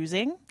your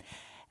choosing.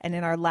 And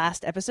in our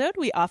last episode,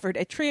 we offered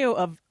a trio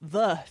of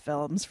the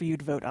films for you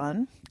to vote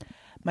on.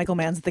 Michael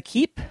Mann's The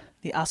Keep,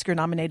 the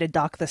Oscar-nominated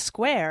Doc the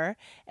Square,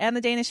 and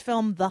the Danish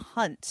film The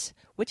Hunt,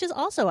 which is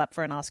also up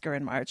for an Oscar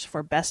in March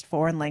for Best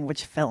Foreign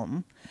Language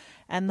Film.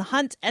 And The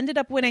Hunt ended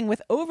up winning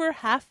with over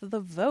half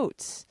the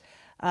votes.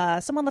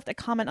 Someone left a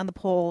comment on the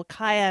poll.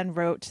 Kyan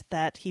wrote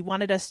that he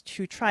wanted us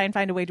to try and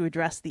find a way to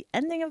address the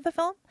ending of the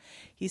film.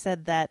 He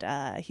said that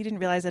he didn't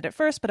realize it at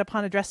first, but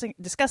upon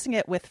discussing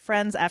it with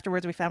friends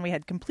afterwards, we found we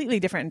had completely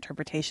different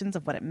interpretations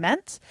of what it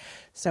meant.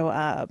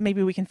 So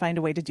maybe we can find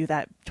a way to do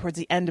that towards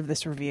the end of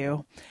this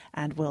review,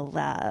 and we'll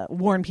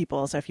warn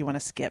people. So if you want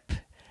to skip,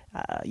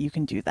 you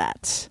can do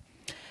that.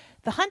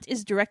 The Hunt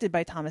is directed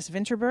by Thomas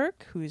Vinterberg,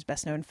 whose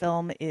best-known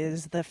film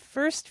is the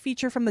first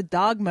feature from the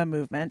Dogma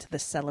movement, The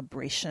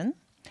Celebration.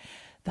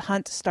 The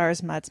Hunt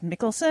stars Mads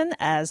Mikkelsen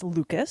as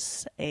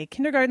Lucas, a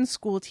kindergarten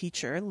school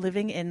teacher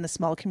living in the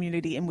small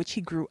community in which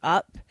he grew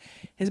up.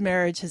 His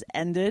marriage has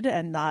ended,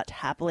 and not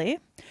happily.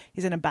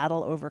 He's in a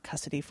battle over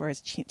custody for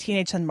his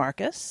teenage son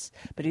Marcus,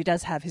 but he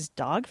does have his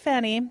dog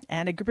Fanny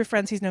and a group of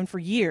friends he's known for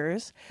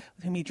years,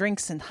 with whom he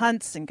drinks and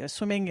hunts and goes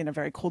swimming in a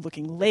very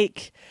cold-looking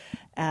lake,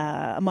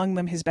 among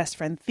them his best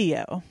friend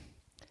Theo.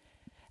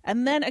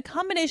 And then a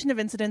combination of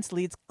incidents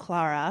leads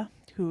Clara,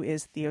 who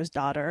is Theo's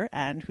daughter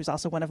and who's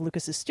also one of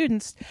Lucas's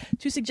students,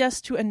 to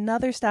suggest to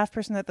another staff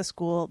person at the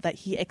school that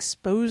he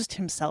exposed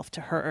himself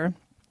to her.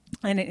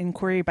 And an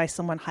inquiry by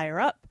someone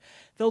higher up,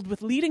 filled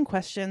with leading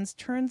questions,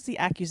 turns the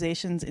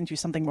accusations into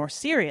something more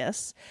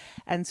serious.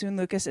 And soon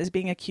Lucas is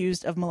being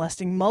accused of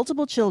molesting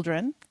multiple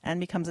children and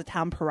becomes a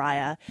town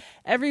pariah,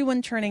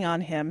 everyone turning on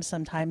him,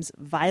 sometimes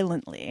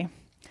violently.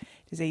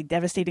 It is a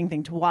devastating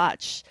thing to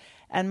watch.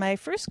 And my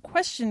first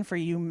question for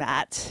you,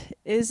 Matt,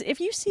 is if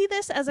you see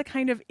this as a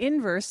kind of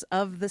inverse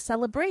of The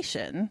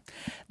Celebration.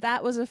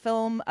 That was a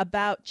film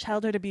about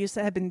childhood abuse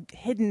that had been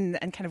hidden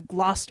and kind of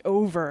glossed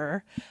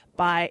over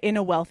in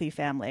a wealthy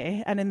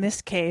family. And in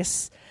this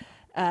case,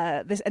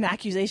 an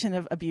accusation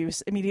of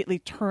abuse immediately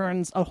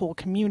turns a whole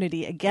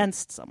community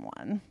against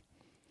someone.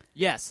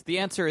 Yes, the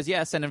answer is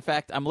yes. And in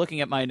fact, I'm looking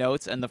at my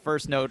notes, and the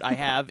first note I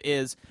have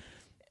is,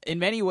 in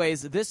many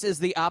ways, this is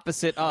the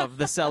opposite of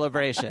The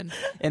Celebration.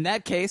 In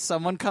that case,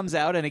 someone comes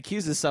out and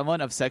accuses someone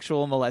of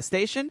sexual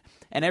molestation,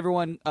 and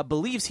everyone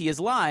believes he is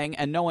lying,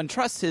 and no one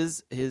trusts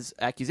his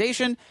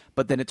accusation,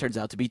 but then it turns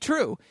out to be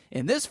true.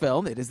 In this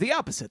film, it is the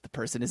opposite. The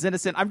person is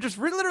innocent. I'm just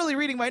literally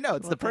reading my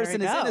notes. Well, the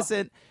person is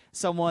innocent.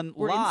 Someone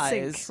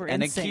lies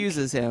and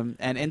accuses him,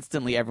 and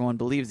instantly everyone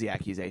believes the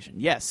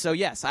accusation. Yes, so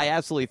yes, I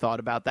absolutely thought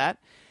about that.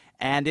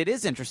 And it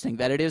is interesting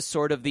that it is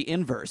sort of the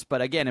inverse.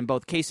 But again, in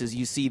both cases,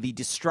 you see the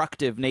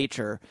destructive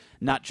nature,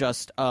 not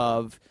just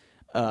of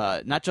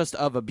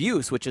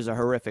abuse, which is a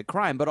horrific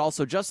crime, but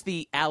also just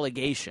the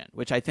allegation,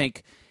 which I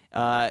think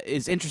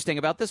is interesting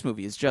about this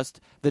movie, is just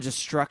the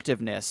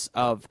destructiveness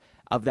of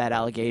that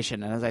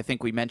allegation. And as I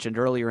think we mentioned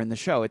earlier in the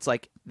show, it's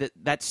like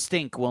that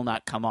stink will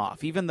not come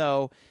off, even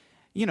though,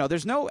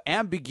 there's no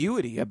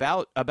ambiguity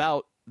about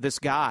this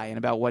guy and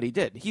about what he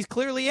did. He's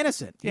clearly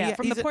innocent. Yeah,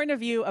 from the point of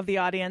view of the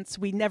audience,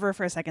 we never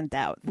for a second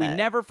doubt that we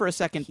never for a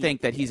second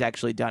think that he's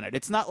actually done it.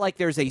 It's not like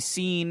there's a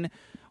scene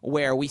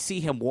where we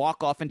see him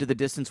walk off into the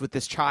distance with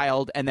this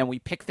child and then we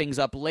pick things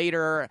up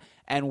later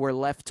and we're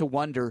left to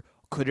wonder,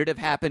 could it have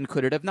happened?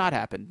 Could it have not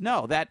happened?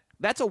 No,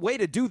 that's a way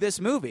to do this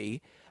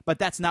movie, but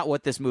that's not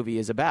what this movie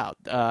is about.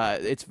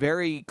 It's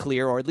very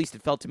clear, or at least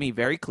it felt to me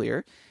very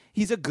clear.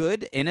 He's a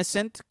good,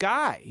 innocent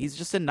guy. He's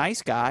just a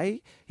nice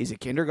guy. He's a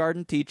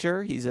kindergarten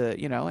teacher. He's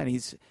and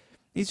he's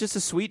just a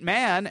sweet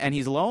man, and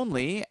he's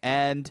lonely,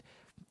 and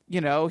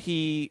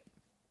he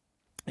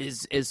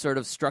is sort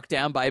of struck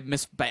down by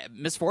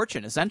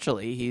misfortune.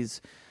 Essentially,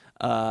 he's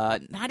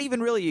not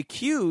even really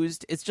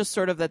accused. It's just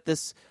sort of that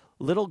this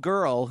little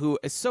girl, who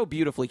is so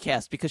beautifully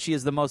cast because she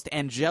is the most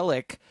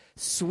angelic,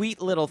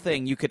 sweet little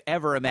thing you could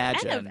ever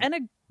imagine, and a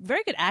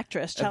very good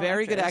actress. A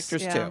very good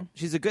actress, yeah. too.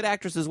 She's a good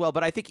actress as well,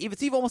 but I think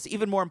it's almost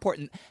even more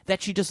important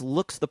that she just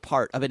looks the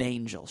part of an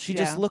angel. She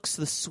just looks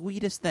the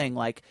sweetest thing.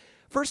 Like,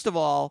 first of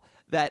all,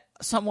 that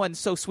someone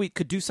so sweet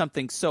could do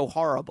something so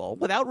horrible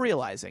without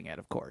realizing it,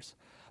 of course.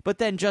 But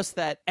then just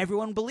that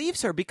everyone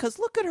believes her because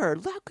look at her.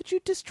 How could you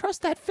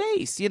distrust that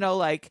face?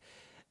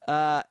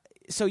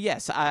 So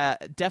yes, I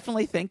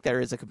definitely think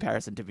there is a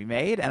comparison to be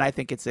made, and I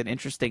think it's an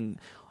interesting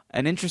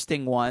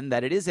one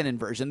that it is an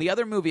inversion. The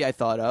other movie I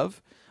thought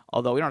of,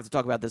 although we don't have to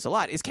talk about this a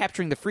lot, is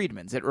Capturing the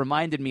Friedmans. It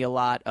reminded me a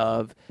lot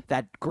of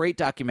that great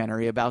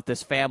documentary about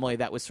this family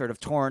that was sort of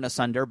torn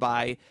asunder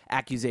by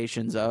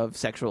accusations of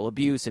sexual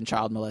abuse and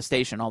child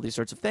molestation, all these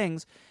sorts of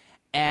things.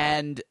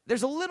 And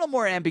there's a little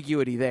more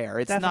ambiguity there.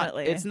 It's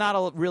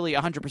not really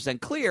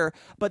 100% clear,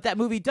 but that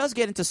movie does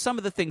get into some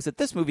of the things that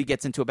this movie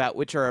gets into about,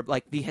 which are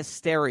like the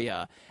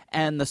hysteria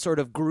and the sort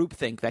of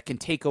groupthink that can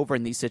take over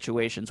in these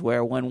situations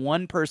where when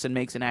one person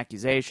makes an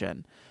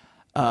accusation,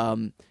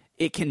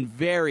 it can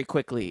very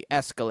quickly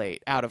escalate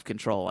out of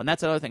control. And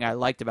that's another thing I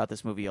liked about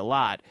this movie a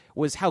lot,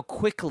 was how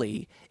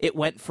quickly it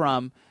went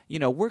from,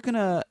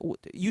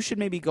 you should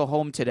maybe go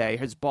home today,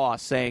 his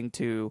boss saying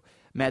to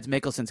Mads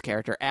Mikkelsen's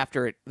character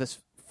after this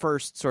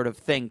first sort of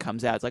thing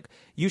comes out. It's like,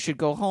 you should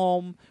go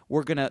home.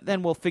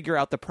 Then we'll figure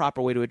out the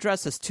proper way to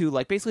address this too.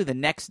 Like basically the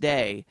next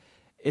day,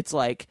 it's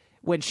like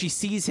when she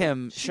sees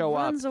him show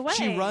up,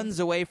 she runs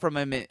away from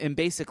him and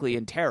basically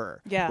in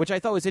terror. Yeah. Which I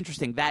thought was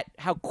interesting. That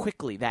how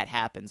quickly that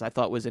happens, I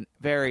thought was a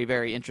very,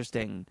 very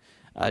interesting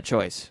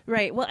choice.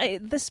 Right. Well,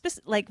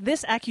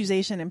 this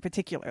accusation in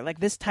particular,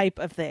 like this type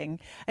of thing,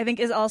 I think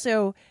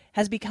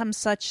has become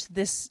such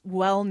this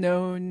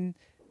well-known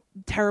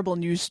terrible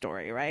news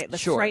story, right? The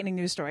frightening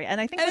news story. And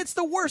I think it's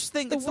the worst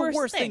thing. It's the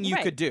worst thing you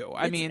could do.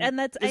 I mean,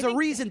 there's a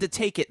reason to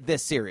take it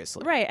this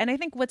seriously. Right. And I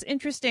think what's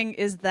interesting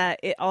is that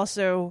it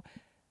also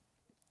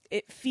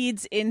it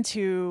feeds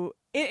into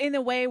in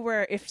a way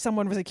where if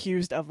someone was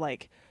accused of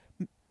like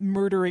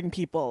murdering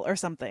people or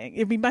something,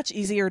 it'd be much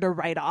easier to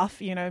write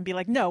off, and be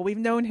like, no, we've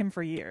known him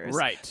for years.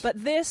 Right.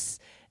 But this,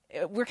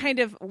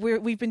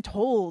 we've been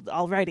told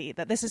already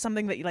that this is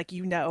something that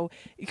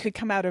it could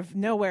come out of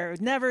nowhere. It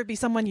would never be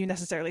someone you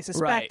necessarily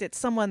suspect. Right. It's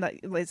someone that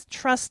is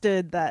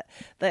trusted, that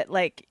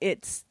like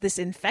it's this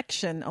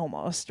infection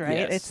almost,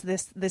 right? Yes.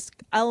 It's this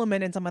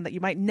element in someone that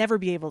you might never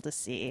be able to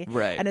see.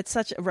 Right. And it's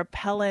such a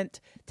repellent,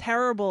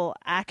 terrible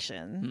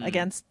action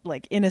against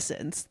like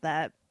innocence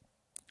that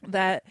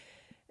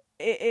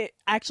it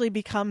actually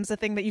becomes a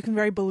thing that you can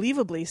very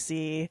believably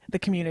see the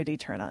community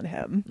turn on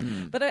him.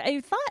 But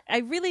I thought I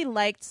really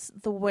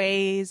liked the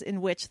ways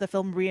in which the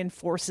film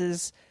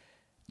reinforces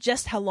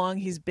just how long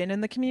he's been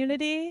in the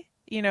community.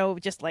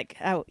 Just like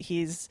how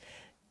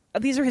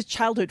these are his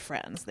childhood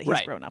friends that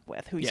he's grown up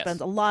with, who he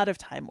spends a lot of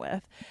time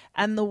with,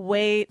 and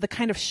the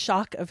kind of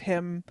shock of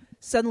him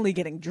suddenly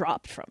getting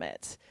dropped from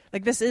it.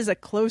 Like, this is a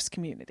close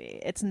community.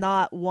 It's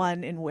not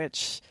one in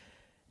which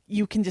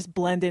you can just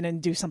blend in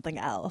and do something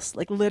else.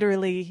 Like,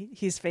 literally,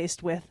 he's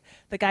faced with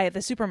the guy at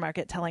the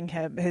supermarket telling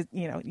him,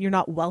 you're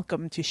not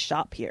welcome to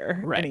shop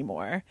here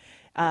anymore.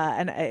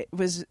 Did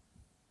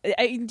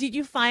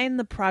you find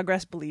the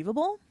progress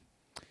believable?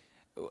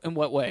 In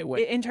what way?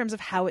 In terms of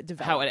how it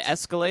developed. How it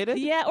escalated?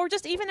 Yeah, or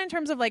just even in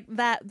terms of like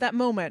that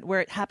moment where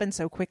it happened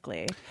so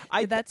quickly.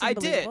 Did that seem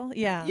believable? Did.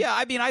 Yeah. Yeah,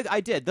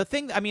 I did. The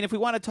thing, if we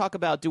want to talk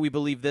about do we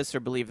believe this or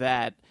believe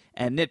that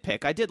and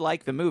nitpick, I did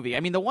like the movie.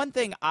 The one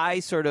thing I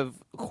sort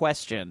of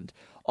questioned,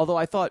 although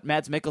I thought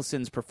Mads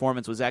Mikkelsen's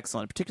performance was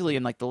excellent, particularly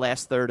in like the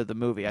last third of the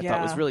movie, I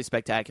thought was really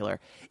spectacular.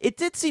 It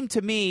did seem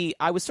to me,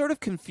 I was sort of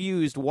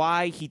confused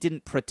why he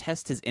didn't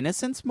protest his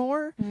innocence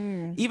more,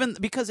 even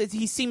because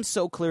he seems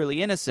so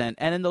clearly innocent.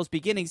 And in those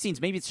beginning scenes,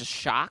 maybe it's just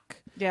shock.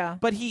 Yeah.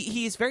 But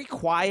he's very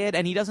quiet,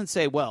 and he doesn't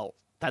say, well,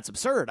 that's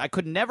absurd. I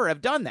could never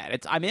have done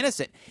that. I'm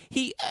innocent.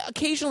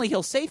 Occasionally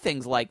he'll say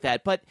things like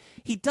that, but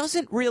he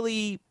doesn't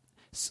really.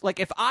 Like,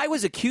 if I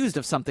was accused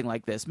of something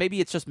like this,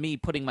 maybe it's just me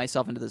putting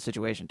myself into the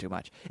situation too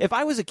much. If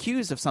I was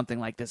accused of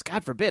something like this,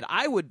 God forbid,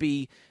 I would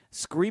be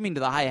screaming to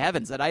the high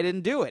heavens that I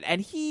didn't do it.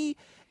 And he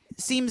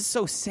seems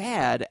so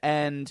sad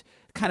and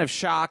kind of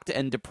shocked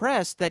and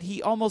depressed that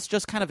he almost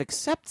just kind of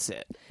accepts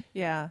it.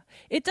 Yeah.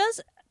 It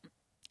does.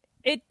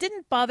 It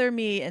didn't bother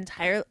me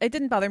entirely. It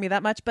didn't bother me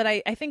that much, but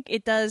I think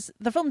it does.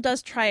 The film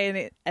does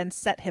try and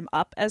set him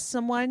up as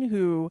someone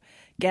who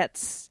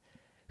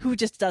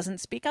just doesn't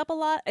speak up a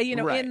lot,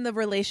 in the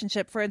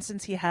relationship. For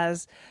instance, he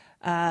has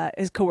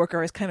his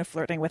coworker is kind of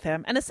flirting with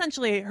him, and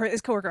essentially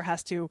his coworker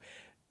has to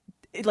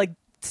like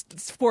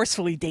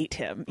forcefully date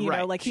him. You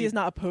know, like he is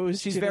not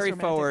opposed. She's to very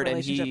this forward, and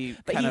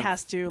but he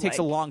has to takes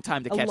a long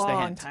time to catch the hint.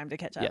 A long time to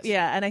catch up. Yes.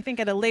 Yeah, and I think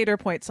at a later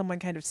point, someone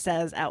kind of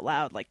says out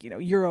loud, like,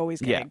 you're always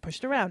getting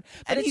pushed around.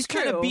 But and he's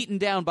kind of beaten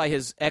down by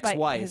his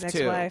ex-wife, his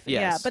too. Ex-wife.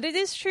 Yes. Yeah, but it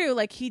is true.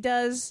 Like, he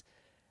does,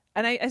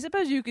 and I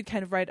suppose you could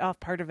kind of write off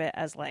part of it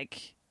as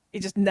like, he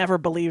just never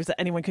believes that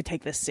anyone could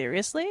take this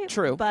seriously.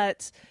 True.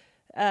 But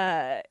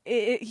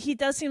he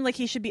does seem like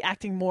he should be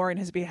acting more in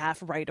his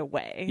behalf right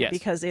away. Yes.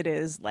 Because it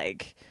is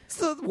like... It's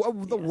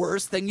the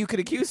worst thing you could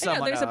accuse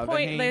someone there's of.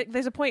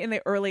 There's a point in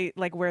the early,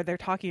 like, where they're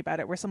talking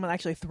about it where someone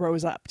actually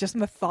throws up just in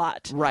the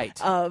thought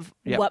of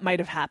what might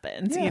have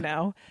happened,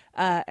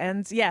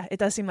 and it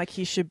does seem like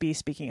he should be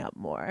speaking up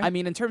more.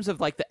 In terms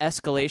of like the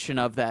escalation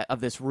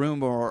of this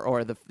rumor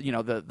or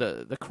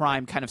the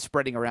crime kind of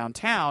spreading around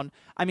town,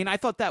 I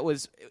thought that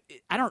was,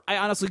 I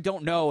honestly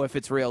don't know if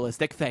it's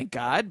realistic, thank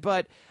God,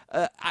 but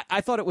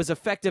I thought it was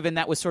effective, and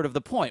that was sort of the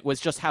point, was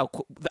just how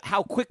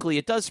quickly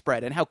it does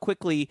spread and how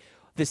quickly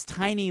this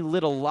tiny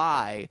little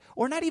lie,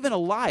 or not even a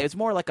lie, it's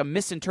more like a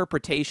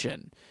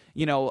misinterpretation,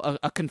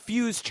 a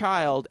confused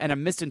child and a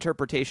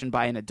misinterpretation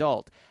by an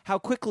adult, how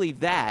quickly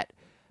that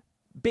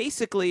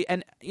basically,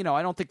 and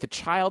I don't think the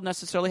child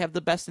necessarily have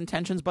the best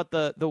intentions, but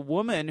the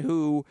woman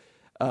who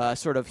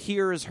sort of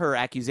hears her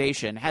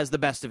accusation has the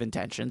best of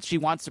intentions. She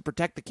wants to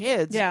protect the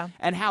kids. Yeah.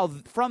 And how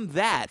from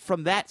that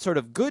sort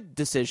of good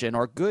decision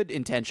or good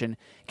intention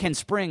can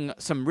spring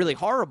some really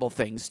horrible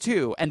things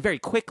too, and very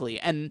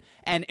quickly and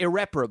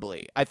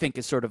irreparably, I think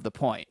is sort of the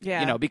point.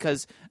 Yeah.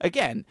 Because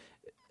again,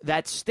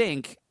 that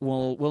stink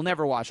will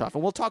never wash off.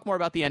 And we'll talk more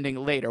about the ending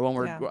later when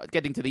we're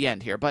getting to the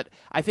end here. But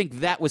I think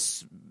that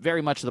was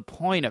very much the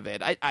point of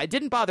it. I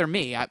didn't bother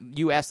me.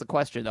 You asked the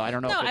question, though. I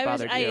don't know if it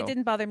bothered you. It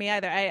didn't bother me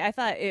either. I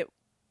thought it...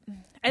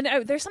 And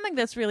there's something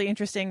that's really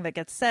interesting that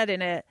gets said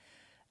in it,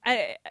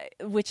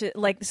 which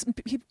like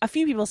a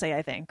few people say,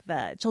 I think,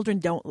 that children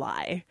don't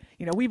lie.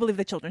 We believe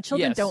that children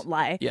don't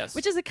lie. Yes.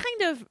 Which is a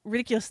kind of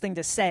ridiculous thing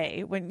to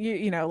say when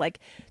like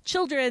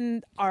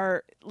children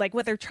are like,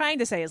 what they're trying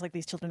to say is like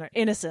these children are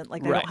innocent,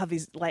 like they don't have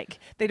these, like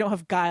they don't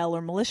have guile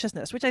or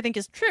maliciousness, which I think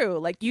is true.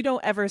 Like you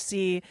don't ever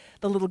see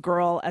the little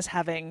girl as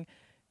having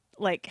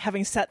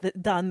set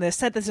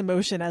this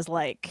emotion as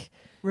like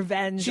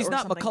revenge. She's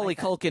not Macaulay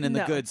Culkin in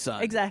The Good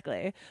Son.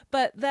 Exactly.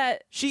 But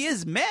that she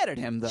is mad at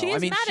him, though. She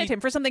is mad at him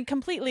for something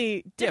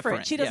completely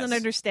different. She doesn't yes.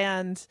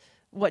 understand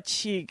what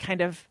she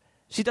kind of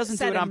She doesn't do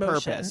set it on in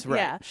motion. purpose, right?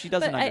 Yeah. She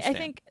doesn't but understand. I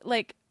think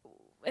like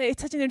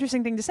it's such an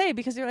interesting thing to say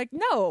because you're like,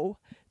 no,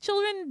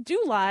 children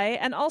do lie,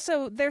 and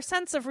also their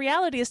sense of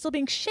reality is still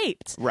being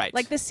shaped. Right.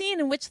 Like the scene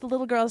in which the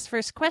little girl is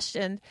first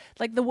questioned,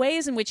 like the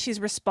ways in which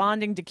she's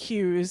responding to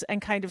cues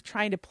and kind of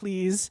trying to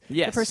please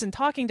the person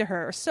talking to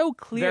her are so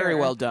clear. Very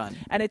well done.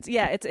 And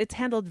it's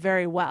handled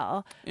very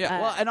well.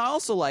 Yeah. Well, and I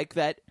also like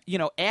that,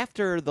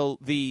 after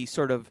the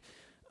sort of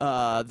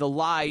the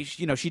lie,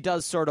 she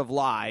does sort of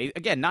lie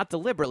again, not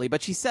deliberately,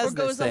 but she says or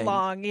goes this thing.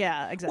 along.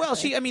 Yeah, exactly. Well,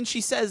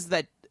 she says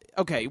that.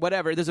 Okay,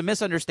 whatever. There's a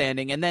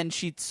misunderstanding, and then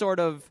she sort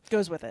of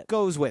goes with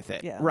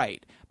it. Yeah.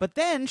 Right. But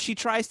then she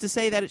tries to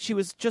say that she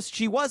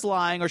was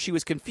lying, or she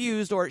was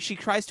confused, or she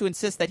tries to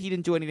insist that he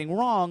didn't do anything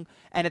wrong.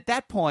 And at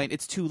that point,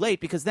 it's too late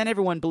because then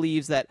everyone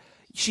believes that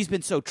she's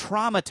been so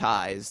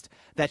traumatized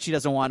that she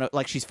doesn't want to,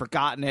 like, she's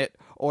forgotten it,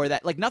 or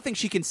that, like, nothing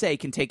she can say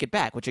can take it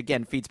back, which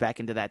again feeds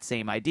back into that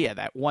same idea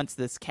that once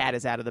this cat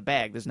is out of the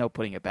bag, there's no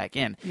putting it back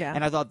in. Yeah.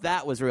 And I thought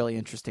that was really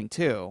interesting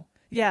too.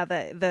 Yeah,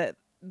 that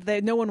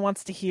no one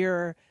wants to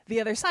hear the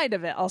other side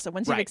of it also.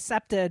 Once you've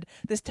accepted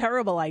this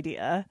terrible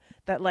idea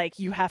that, like,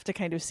 you have to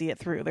kind of see it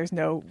through. There's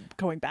no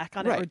going back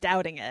on it or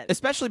doubting it.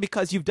 Especially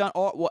because you've done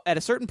at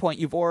a certain point,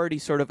 you've already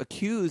sort of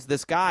accused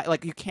this guy.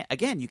 Like, you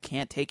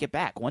can't take it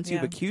back. Once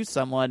you've accused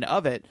someone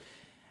of it,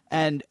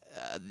 and,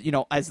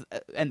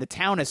 and the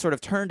town has sort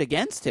of turned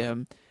against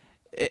him,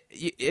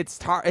 it's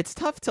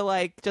tough to,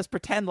 like, just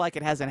pretend like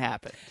it hasn't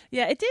happened.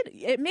 Yeah, it did.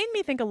 It made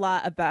me think a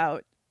lot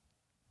about,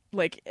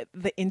 like,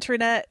 the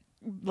internet,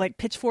 like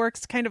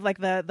pitchforks, kind of like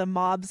the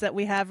mobs that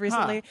we have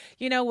recently,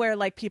 where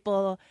like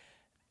people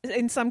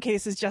in some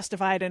cases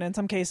justified and in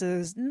some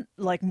cases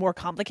like more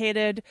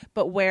complicated,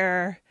 but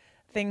where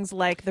things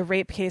like the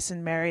rape case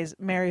in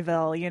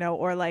Maryville,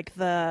 or like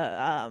the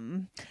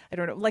I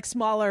don't know, like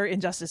smaller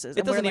injustices.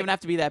 It doesn't even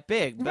have to be that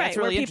big. But that's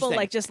really where people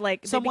interesting.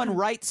 Someone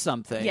writes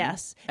something.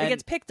 Yes, it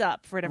gets picked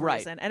up for whatever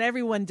reason, and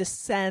everyone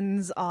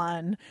descends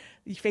on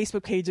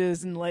Facebook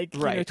pages and like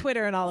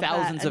Twitter and all of that.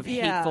 Thousands of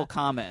hateful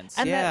comments.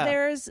 And that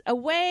there's a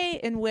way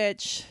in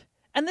which,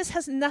 and this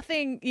has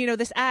nothing,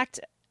 this act,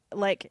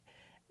 like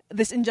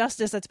this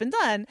injustice that's been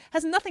done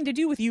has nothing to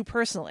do with you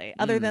personally,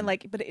 other than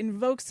like, but it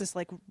invokes this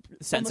like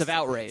sense of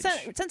outrage,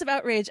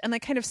 and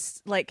like kind of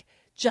like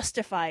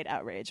justified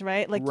outrage,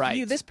 right? Like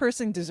this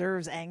person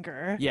deserves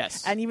anger.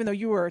 Yes. And even though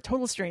you were a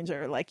total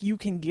stranger, like you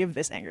can give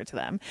this anger to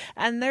them.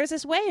 And there's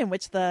this way in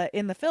which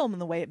in the film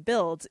and the way it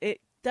builds, it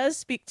does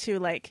speak to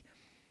like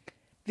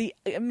the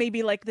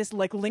maybe like this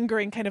like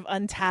lingering kind of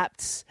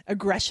untapped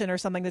aggression or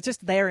something that's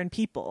just there in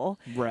people.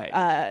 Right.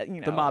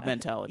 The mob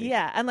mentality.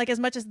 Yeah. And like as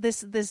much as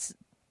this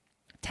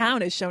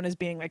town is shown as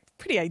being like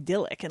pretty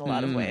idyllic in a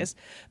lot of ways,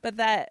 but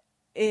that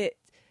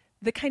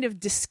the kind of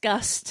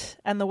disgust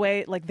and the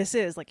way like this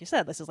is, like you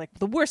said, this is like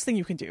the worst thing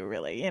you can do,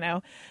 really,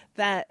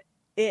 that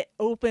it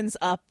opens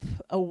up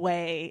a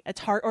way,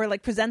 or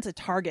like presents a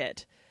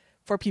target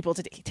for people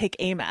to take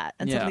aim at,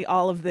 and suddenly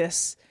all of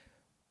this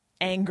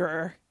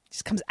anger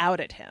just comes out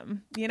at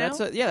him,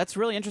 That's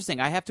really interesting.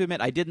 I have to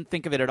admit, I didn't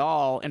think of it at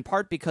all, in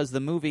part because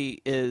the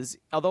movie is,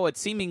 although it's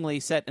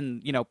seemingly set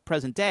in,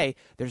 present day,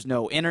 there's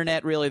no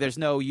internet, really. There's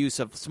no use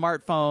of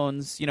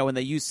smartphones. When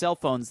they use cell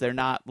phones, they're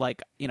not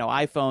like,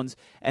 iPhones,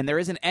 and there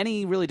isn't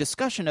any really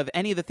discussion of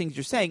any of the things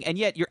you're saying, and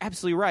yet you're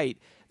absolutely right.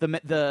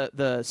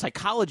 The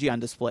psychology on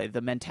display,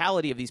 the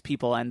mentality of these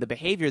people and the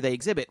behavior they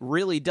exhibit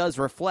really does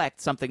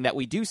reflect something that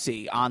we do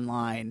see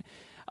online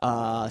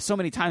so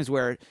many times,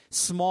 where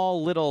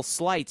small little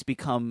slights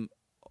become,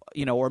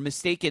 or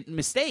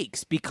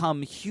mistakes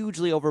become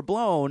hugely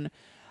overblown.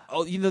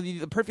 Oh,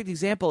 the perfect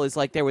example is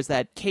like there was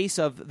that case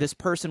of this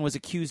person was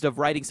accused of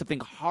writing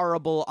something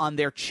horrible on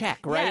their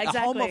check, right? Yeah,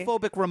 exactly. A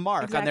homophobic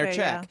remark on their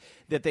check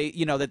that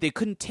they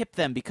couldn't tip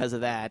them because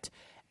of that.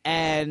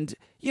 And,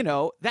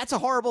 that's a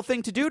horrible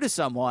thing to do to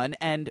someone.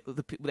 And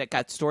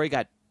that story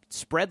got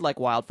spread like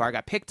wildfire,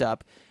 got picked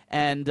up.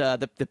 And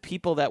the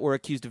people that were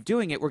accused of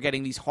doing it were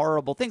getting these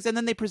horrible things. And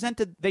then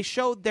they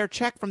showed their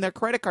check from their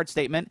credit card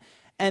statement,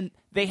 and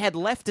they had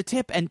left a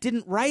tip and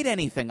didn't write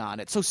anything on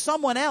it. So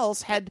someone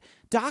else had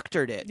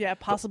doctored it. Yeah,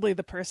 possibly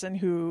the person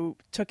who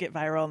took it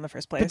viral in the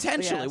first place.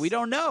 Potentially. We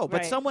don't know.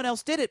 But someone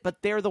else did it,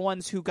 but they're the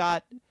ones who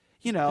got...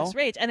 this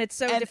rage, and it's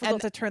so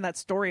difficult to turn that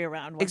story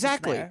around. Once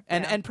Exactly, it's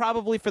there. and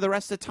probably for the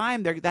rest of the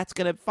time, that's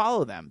going to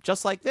follow them.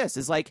 Just like this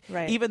is like,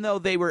 even though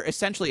they were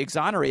essentially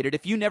exonerated,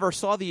 if you never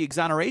saw the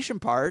exoneration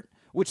part,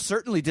 which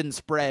certainly didn't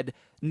spread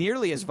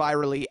nearly as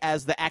virally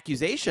as the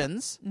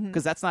accusations,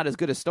 because that's not as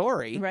good a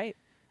story, right?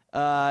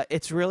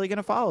 It's really going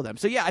to follow them.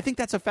 So yeah, I think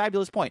that's a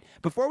fabulous point.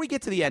 Before we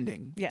get to the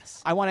ending,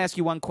 yes, I want to ask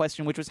you one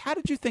question, which was, how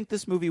did you think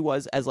this movie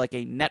was as like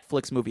a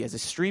Netflix movie, as a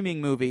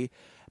streaming movie?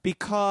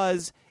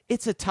 Because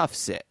it's a tough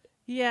sit.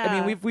 Yeah,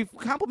 I mean, we've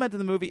complimented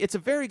the movie. It's a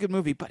very good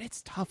movie, but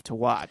it's tough to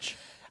watch.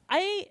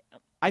 I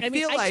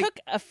took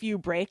a few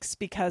breaks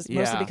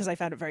mostly because I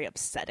found it very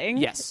upsetting.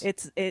 Yes,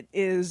 it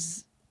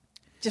is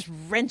just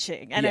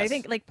wrenching, and I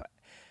think like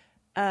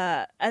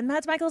and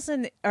Mads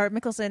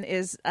Mikkelsen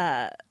is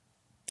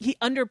he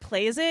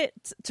underplays it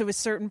to a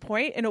certain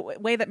point in a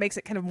way that makes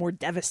it kind of more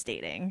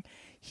devastating.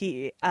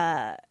 It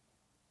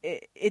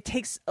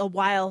takes a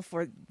while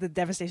for the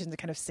devastation to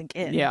kind of sink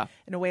in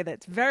a way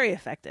that's very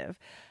effective.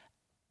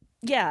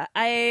 Yeah,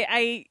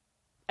 I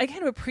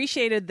kind of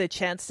appreciated the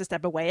chance to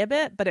step away a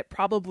bit, but it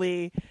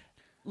probably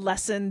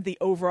lessened the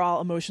overall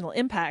emotional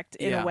impact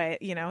in a way.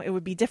 It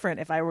would be different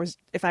if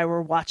I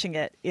were watching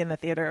it in the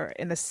theater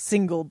in a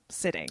single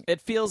sitting.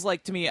 It feels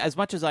like to me, as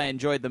much as I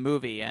enjoyed the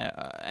movie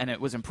and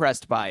it was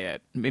impressed by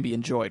it, maybe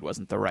enjoyed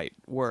wasn't the right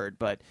word,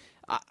 but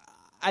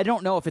I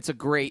don't know if it's a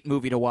great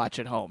movie to watch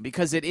at home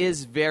because it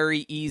is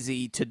very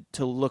easy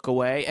to look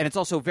away, and it's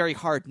also very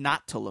hard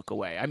not to look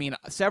away. I mean,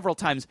 several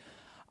times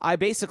I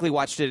basically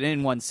watched it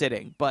in one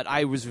sitting, but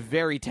I was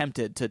very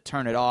tempted to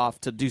turn it off,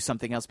 to do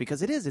something else,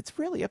 because it's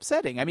really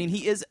upsetting. I mean,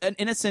 he is an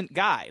innocent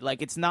guy.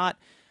 Like,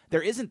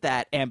 there isn't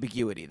that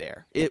ambiguity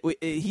there.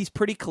 He's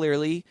pretty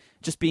clearly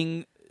just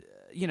being,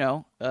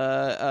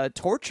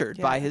 tortured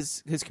by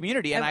his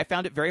community, and I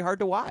found it very hard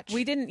to watch.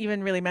 We didn't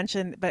even really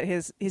mention, but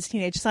his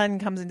teenage son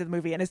comes into the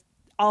movie and is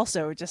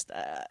also just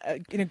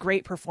in a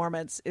great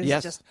performance, is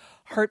just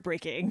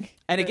heartbreaking.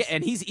 And again,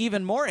 and he's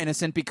even more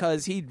innocent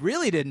because he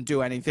really didn't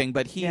do anything,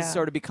 but he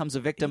sort of becomes a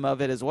victim of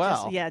it as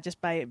well.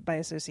 Just by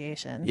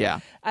association.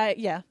 Yeah.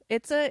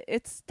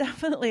 It's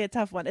definitely a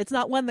tough one. It's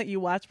not one that you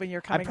watch when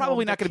you're coming I'm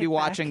probably home not going to be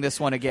watching this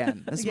one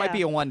again. This might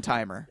be a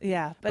one-timer.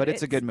 Yeah. But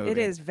it's a good movie. It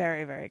is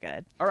very, very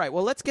good. All right,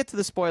 well, let's get to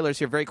the spoilers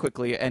here very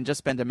quickly and just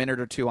spend a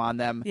minute or two on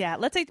them. Yeah,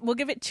 we'll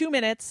give it 2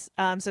 minutes.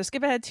 So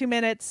skip ahead 2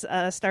 minutes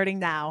starting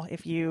now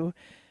if you...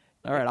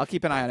 All right, I'll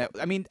keep an eye on it.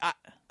 I mean,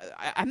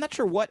 I'm not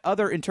sure what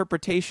other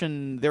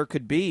interpretation there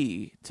could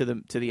be to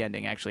the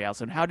ending. Actually,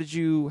 Alison, how did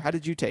you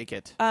take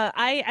it?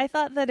 I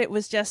thought that it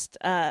was just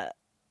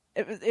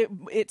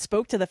it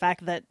spoke to the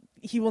fact that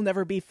he will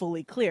never be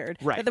fully cleared.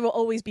 Right. That there will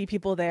always be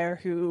people there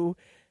who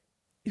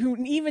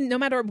even no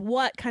matter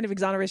what kind of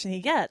exoneration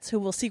he gets, who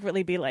will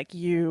secretly be like,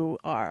 you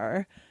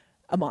are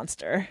a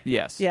monster.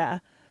 Yes. Yeah.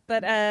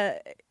 But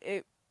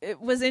it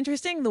was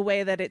interesting the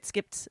way that it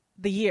skipped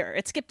the year.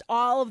 It skipped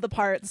all of the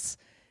parts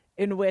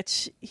in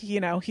which he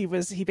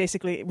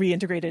basically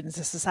reintegrated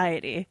into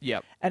society.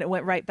 Yep. And it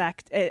went right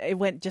back. It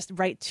went just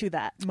right to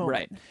that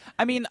moment. Right.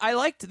 I mean, I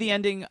liked the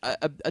ending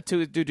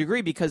to a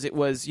degree because it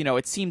was,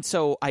 it seemed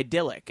so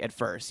idyllic at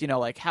first.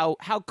 Like how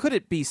could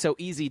it be so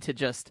easy to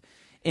just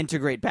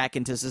integrate back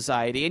into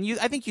society? And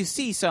I think you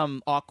see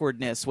some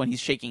awkwardness when he's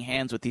shaking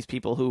hands with these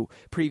people who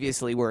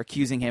previously were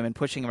accusing him and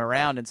pushing him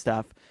around and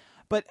stuff.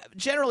 But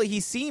generally, he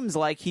seems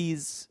like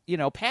he's,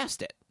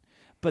 past it.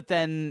 But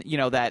then,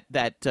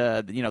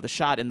 the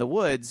shot in the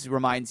woods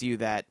reminds you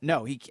that,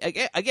 no,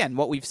 again,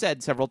 what we've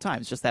said several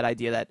times, just that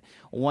idea that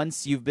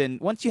once you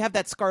have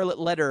that scarlet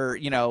letter,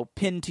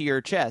 pinned to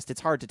your chest, it's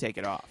hard to take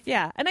it off.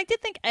 Yeah. And I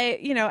did think,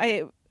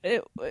 it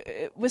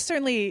was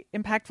certainly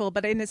impactful,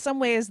 but in some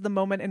ways, the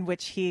moment in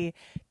which he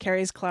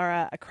carries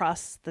Clara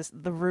across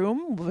the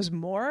room was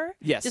more.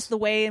 Yes. Just the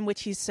way in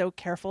which he's so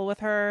careful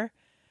with her.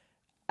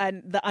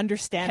 And the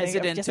understanding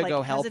hesitant of just to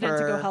go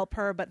help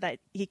her, but that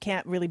he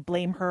can't really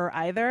blame her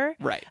either.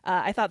 Right.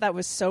 I thought that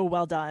was so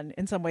well done.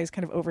 In some ways,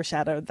 kind of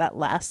overshadowed that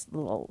last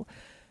little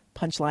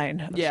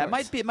punchline. Yeah,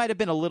 it might have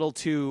been a little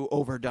too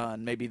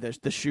overdone. Maybe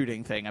the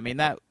shooting thing. I mean,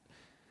 that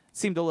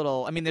seemed a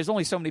little. I mean, there's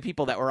only so many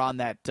people that were on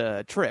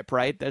that trip,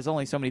 right? There's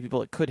only so many people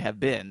that could have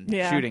been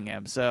shooting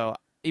him. So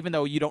even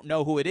though you don't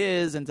know who it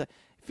is, and I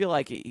feel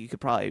like you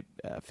could probably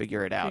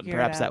figure it out.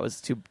 Perhaps that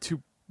was too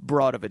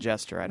broad of a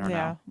gesture. I don't know.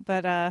 Yeah,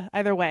 but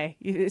either way,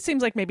 it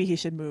seems like maybe he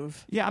should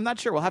move. Yeah, I'm not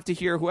sure. We'll have to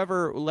hear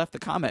whoever left the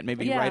comment.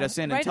 Maybe write us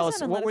in and tell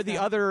us what were the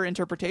other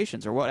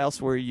interpretations, or what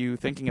else were you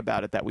thinking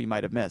about it that we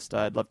might have missed.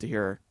 I'd love to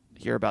hear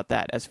about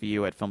that.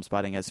 SVU at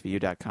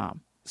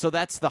filmspottingsvu.com. So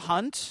that's The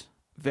Hunt.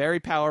 Very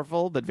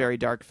powerful but very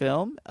dark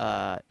film.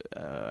 I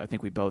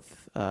think we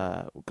both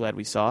glad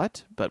we saw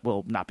it, but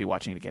we'll not be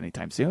watching it again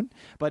anytime soon.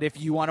 But if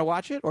you want to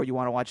watch it or you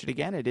want to watch it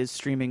again, it is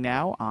streaming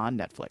now on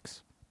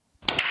Netflix.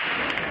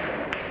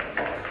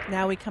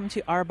 Now we come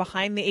to our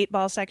Behind the Eight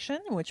Ball section,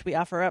 in which we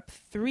offer up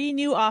 3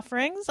 new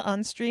offerings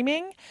on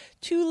streaming,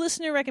 2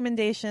 listener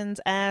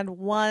recommendations, and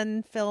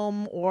 1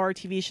 film or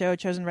TV show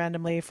chosen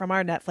randomly from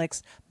our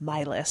Netflix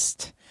My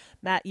List.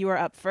 Matt, you are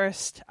up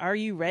first. Are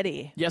you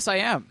ready? Yes, I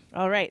am.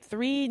 All right,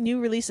 3 new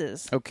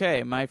releases.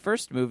 Okay, my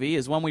first movie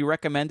is one we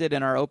recommended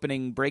in our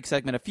opening break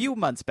segment a few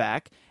months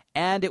back,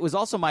 and it was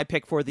also my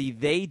pick for the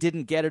They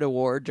Didn't Get It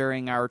award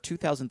during our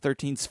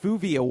 2013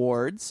 SFUVI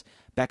Awards.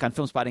 Back on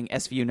Filmspotting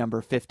SVU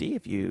number 50.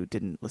 If you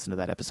didn't listen to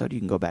that episode, you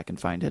can go back and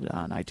find it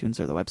on iTunes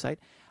or the website.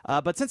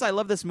 But since I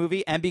love this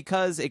movie, and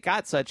because it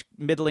got such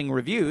middling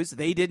reviews,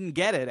 they didn't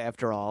get it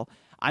after all,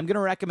 I'm going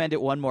to recommend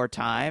it one more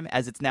time,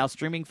 as it's now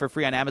streaming for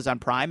free on Amazon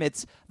Prime.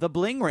 It's The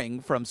Bling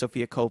Ring from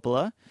Sofia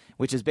Coppola,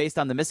 which is based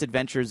on the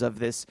misadventures of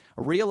this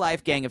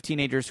real-life gang of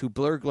teenagers who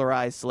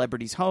burglarize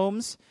celebrities'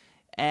 homes.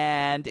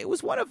 And it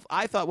was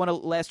I thought one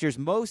of last year's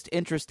most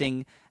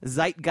interesting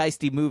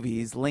zeitgeisty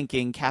movies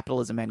linking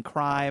capitalism and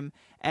crime,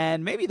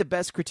 and maybe the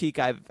best critique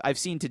I've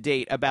seen to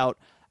date about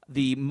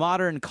the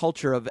modern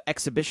culture of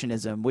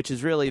exhibitionism, which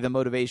is really the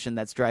motivation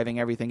that's driving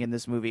everything in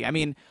this movie. I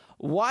mean,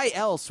 why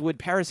else would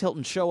Paris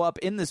Hilton show up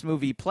in this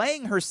movie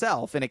playing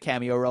herself in a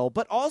cameo role,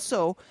 but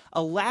also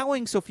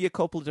allowing Sofia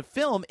Coppola to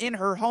film in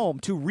her home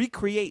to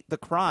recreate the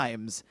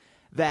crimes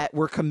that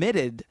were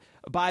committed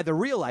by the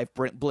real-life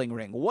bling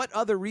ring? What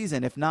other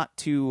reason if not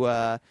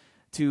to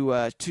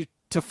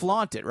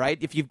flaunt it, right?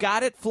 If you've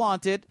got it,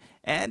 flaunt it,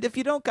 and if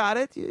you don't got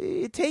it,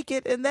 you take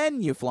it and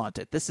then you flaunt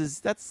it.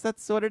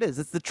 That's what it is.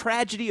 It's the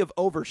tragedy of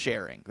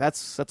oversharing.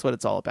 That's what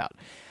it's all about.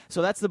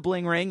 So that's the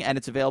Bling Ring, and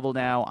it's available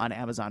now on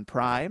Amazon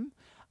Prime.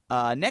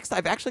 Next,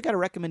 I've actually got a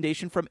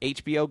recommendation from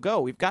HBO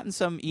Go. We've gotten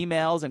some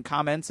emails and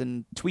comments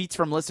and tweets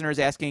from listeners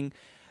asking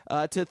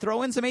to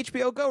throw in some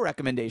HBO Go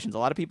recommendations. A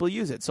lot of people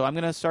use it, so I'm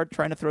going to start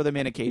trying to throw them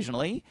in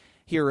occasionally.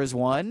 Here is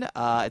one.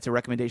 It's a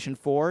recommendation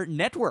for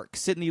Network,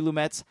 Sidney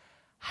Lumet's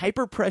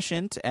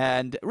hyper-prescient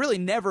and really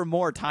never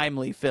more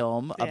timely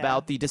film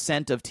about the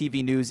descent of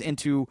TV news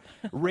into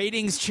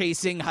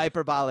ratings-chasing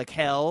hyperbolic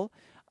hell.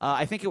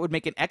 I think it would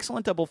make an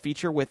excellent double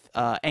feature with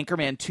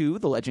Anchorman 2,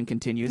 The Legend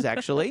Continues,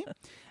 actually.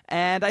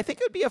 And I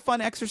think it would be a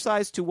fun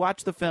exercise to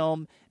watch the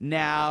film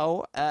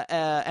now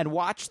and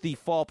watch the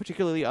fall,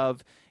 particularly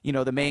of,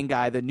 the main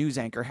guy, the news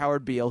anchor,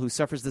 Howard Beale, who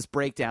suffers this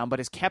breakdown but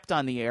is kept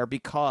on the air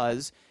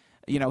because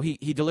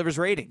he delivers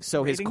ratings.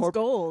 So ratings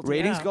gold.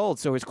 Ratings gold.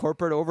 So his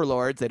corporate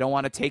overlords, they don't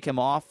want to take him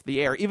off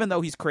the air, even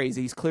though he's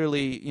crazy. He's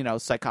clearly,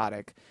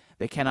 psychotic.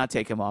 They cannot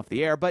take him off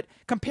the air. But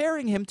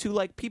comparing him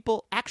to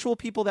actual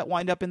people that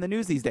wind up in the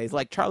news these days,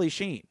 like Charlie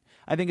Sheen,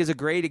 I think is a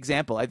great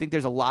example. I think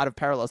there's a lot of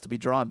parallels to be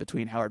drawn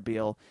between Howard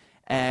Beale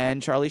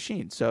and Charlie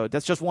Sheen. So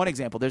that's just one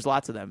example. There's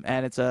lots of them.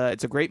 And it's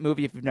a great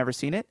movie if you've never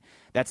seen it.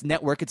 That's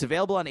Network. It's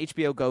available on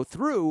HBO Go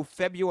through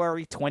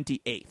February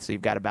 28th. So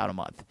you've got about a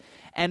month.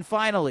 And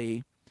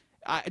finally,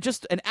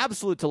 just an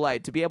absolute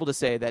delight to be able to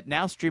say that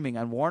now streaming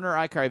on Warner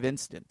Archive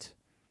Instant,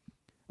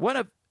 one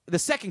of the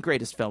second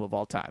greatest film of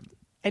all time.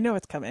 I know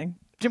it's coming.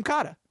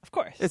 Gymkata. Of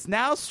course. It's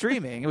now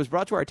streaming. It was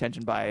brought to our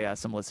attention by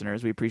some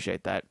listeners. We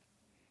appreciate that.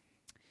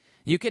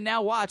 You can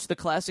now watch the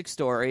classic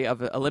story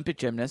of Olympic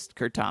gymnast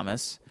Kurt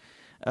Thomas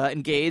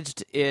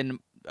engaged in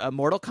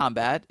Mortal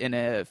Kombat in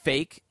a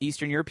fake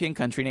Eastern European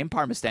country named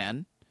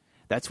Parmistan.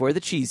 That's where the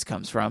cheese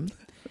comes from.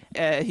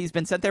 He's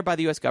been sent there by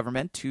the U.S.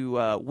 government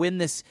to win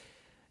this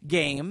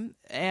game,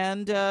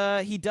 and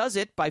he does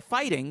it by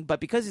fighting, but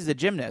because he's a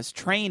gymnast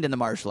trained in the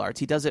martial arts,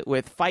 he does it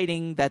with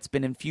fighting that's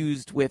been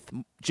infused with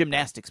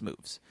gymnastics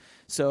moves.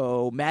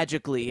 So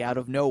magically, out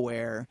of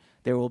nowhere,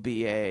 there will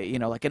be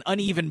like an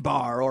uneven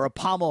bar or a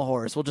pommel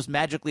horse will just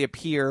magically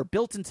appear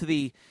built into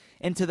the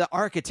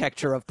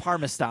architecture of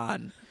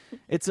Parmistan.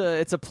 It's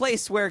a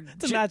place where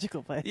it's a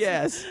magical place.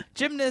 Yes,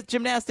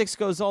 gymnastics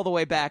goes all the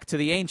way back to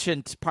the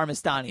ancient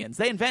Parmistanians.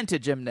 They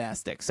invented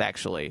gymnastics,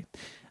 actually.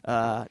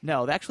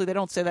 No, actually, they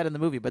don't say that in the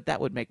movie, but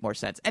that would make more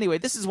sense. Anyway,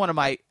 this is one of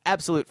my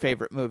absolute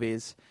favorite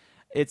movies.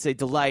 It's a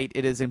delight.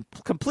 It is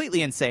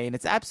completely insane.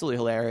 It's absolutely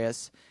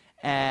hilarious.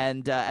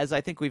 And as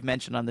I think we've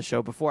mentioned on the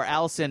show before,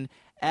 Allison,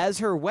 as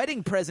her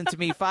wedding present to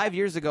me 5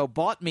 years ago,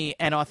 bought me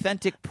an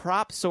authentic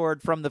prop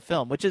sword from the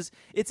film,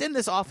 it's in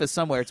this office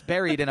somewhere. It's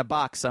buried in a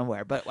box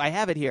somewhere, but I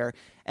have it here.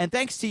 And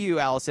thanks to you,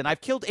 Allison, I've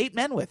killed 8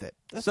 men with it.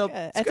 That's so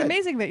good. It's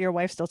amazing that your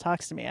wife still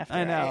talks to me after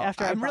I know.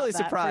 After I'm really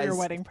surprised. For your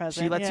wedding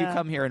present. She lets you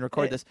come here and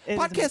record this.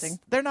 Podcasts,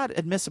 they're not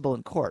admissible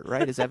in court,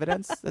 right, as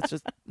evidence? That's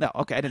just no.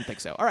 Okay, I didn't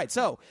think so. All right,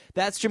 so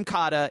that's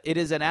Gymkata. It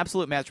is an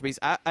absolute masterpiece.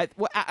 I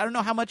don't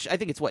know how much. I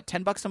think it's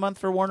 $10 a month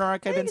for Warner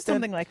Archive Instant?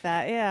 Something like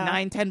that. Yeah,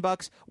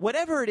 $9-10.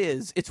 Whatever it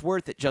is, it's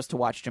worth it just to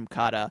watch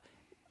Gymkata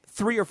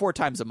 3 or 4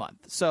 times a month.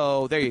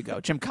 So there you go.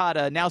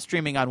 Gymkata now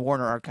streaming on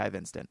Warner Archive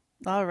Instant.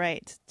 All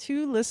right.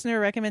 2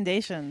 listener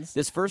recommendations.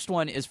 This first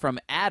one is from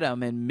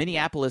Adam in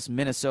Minneapolis,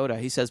 Minnesota.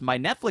 He says, my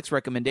Netflix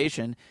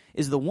recommendation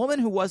is The Woman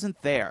Who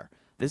Wasn't There.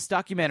 This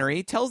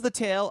documentary tells the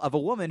tale of a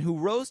woman who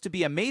rose to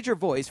be a major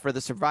voice for the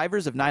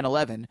survivors of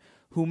 9/11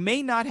 who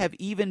may not have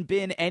even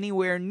been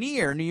anywhere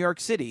near New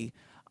York City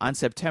on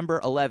September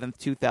 11th,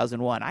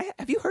 2001.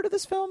 Have you heard of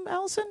this film,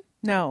 Allison?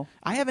 No.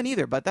 I haven't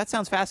either, but that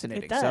sounds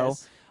fascinating. It does.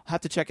 So I'll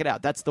have to check it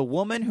out. That's The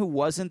Woman Who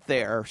Wasn't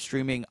There,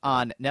 streaming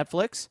on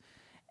Netflix.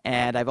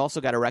 And I've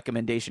also got a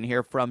recommendation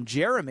here from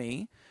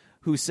Jeremy,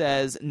 who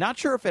says, not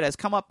sure if it has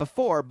come up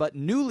before, but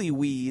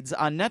Newlyweeds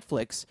on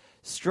Netflix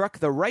struck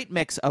the right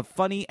mix of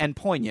funny and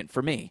poignant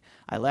for me.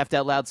 I laughed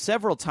out loud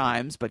several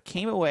times, but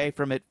came away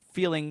from it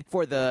feeling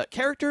for the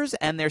characters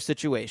and their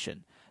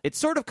situation. It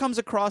sort of comes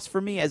across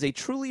for me as a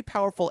truly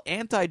powerful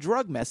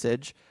anti-drug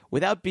message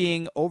without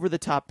being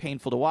over-the-top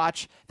painful to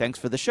watch. Thanks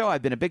for the show.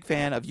 I've been a big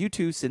fan of you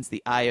two since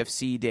the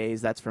IFC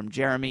days. That's from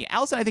Jeremy.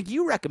 Allison, I think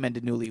you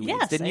recommended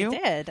Newlyweeds, didn't you?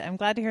 Yes, I did. I'm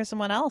glad to hear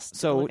someone else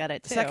look at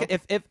it, too. Second,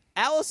 if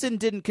Allison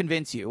didn't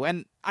convince you,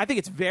 and I think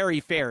it's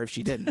very fair if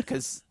she didn't,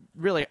 because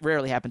really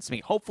rarely happens to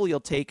me, hopefully you'll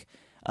take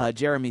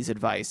Jeremy's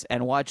advice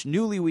and watch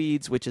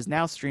Newlyweeds, which is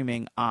now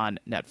streaming on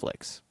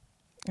Netflix.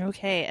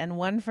 Okay, and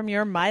one from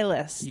your My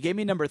List. You gave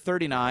me number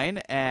 39,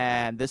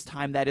 and this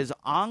time that is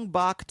Ong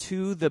Bak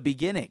to the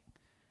Beginning.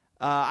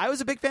 I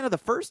was a big fan of the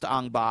first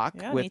Ong Bak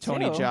with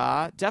Tony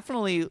Jaa.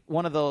 Definitely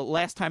one of the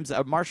last times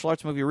a martial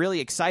arts movie really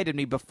excited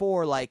me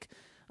before, like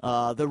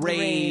The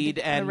Raid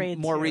and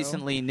more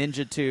recently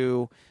Ninja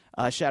 2.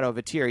 Shadow of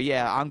a Tear.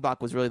 Yeah, Ong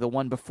Bak was really the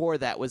one before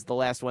that was the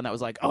last one that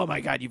was like, oh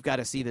my God, you've got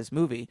to see this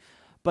movie.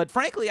 But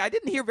frankly, I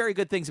didn't hear very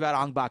good things about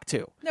Ong Bak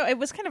 2. No, it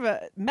was kind of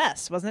a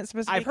mess, wasn't it?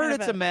 Supposed to be I've heard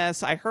it's a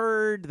mess. I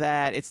heard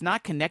that it's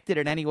not connected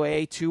in any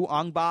way to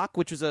Ong Bak,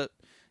 which was a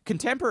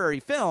contemporary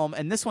film,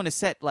 and this one is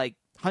set like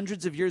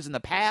hundreds of years in the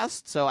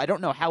past, so I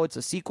don't know how it's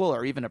a sequel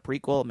or even a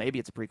prequel. Maybe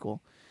it's a prequel.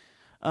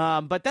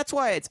 But that's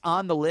why it's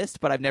on the list,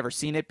 but I've never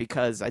seen it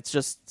because it's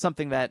just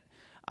something that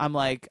I'm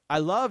like, I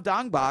loved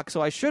Ong Bak, so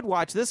I should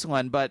watch this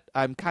one, but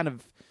I'm kind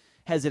of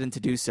hesitant to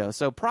do so.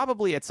 So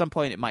probably at some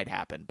point it might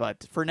happen.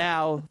 But for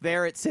now,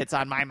 there it sits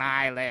on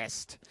my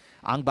list.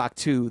 Ong Bak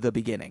 2, The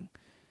Beginning.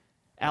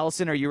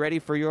 Allison, are you ready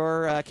for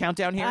your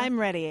countdown here? I'm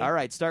ready. All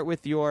right, start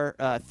with your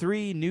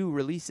 3 new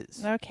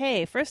releases.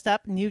 Okay, first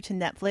up, new to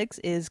Netflix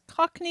is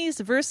Cockneys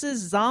vs.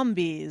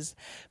 Zombies,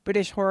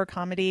 British horror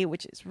comedy,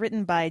 which is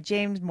written by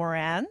James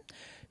Moran,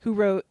 who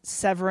wrote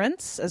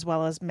Severance, as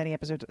well as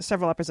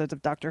several episodes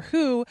of Doctor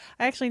Who.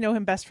 I actually know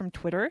him best from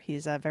Twitter.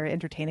 He's very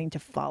entertaining to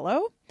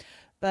follow.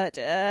 But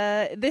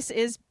this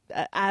is,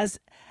 as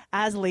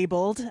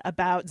labeled,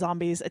 about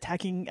zombies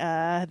attacking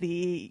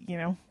the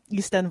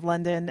East End of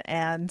London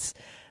and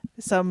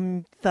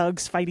some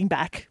thugs fighting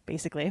back,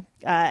 basically.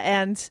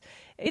 And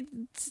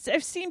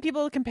I've seen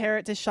people compare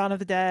it to Shaun of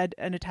the Dead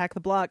and Attack the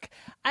Block.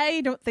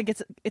 I don't think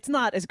it's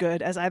not as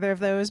good as either of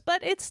those,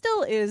 but it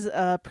still is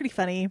pretty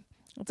funny.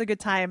 It's a good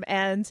time,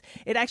 and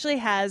it actually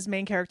has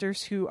main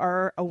characters who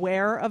are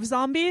aware of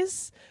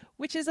zombies,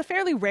 which is a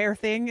fairly rare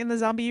thing in the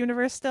zombie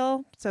universe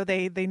still. So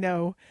they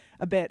know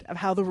a bit of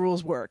how the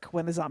rules work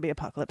when the zombie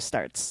apocalypse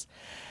starts.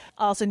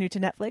 Also new to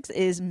Netflix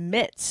is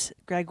Mitt,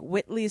 Greg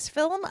Whitley's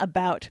film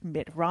about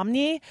Mitt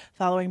Romney,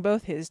 following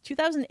both his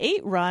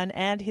 2008 run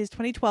and his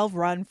 2012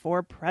 run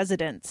for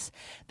president.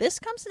 This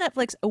comes to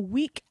Netflix a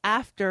week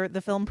after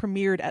the film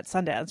premiered at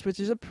Sundance, which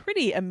is a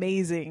pretty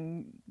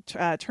amazing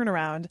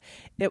turnaround.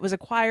 It was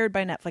acquired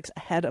by Netflix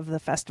ahead of the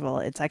festival.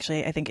 It's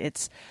actually, I think,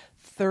 its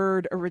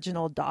 3rd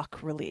original doc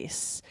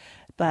release.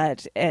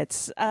 But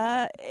it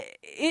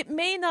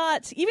may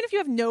not, even if you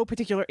have no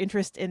particular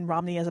interest in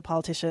Romney as a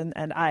politician,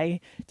 and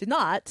I did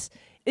not,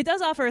 it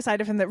does offer a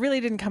side of him that really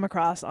didn't come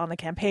across on the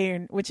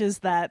campaign, which is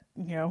that,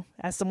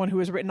 as someone who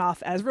was written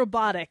off as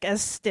robotic,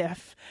 as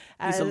stiff.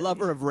 He's a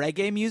lover of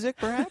reggae music,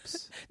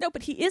 perhaps? No,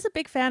 but he is a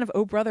big fan of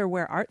Oh Brother,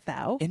 Where Art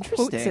Thou?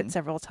 Interesting. Quotes it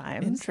several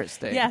times.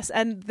 Interesting. Yes,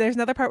 and there's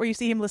another part where you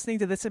see him listening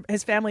to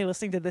his family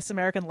listening to This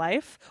American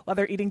Life while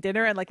they're eating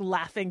dinner and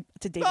laughing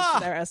to David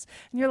Sedaris.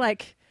 And you're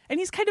like... And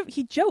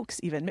he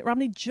jokes even. Mitt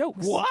Romney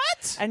jokes.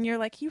 What? And you're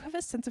like, you have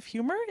a sense of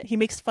humor? He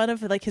makes fun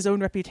of his own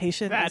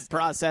reputation. That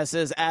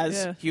processes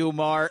as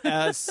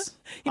humorous.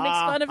 He makes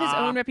fun of his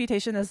own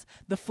reputation as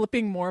the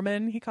flipping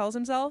Mormon, he calls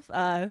himself.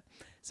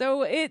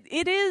 So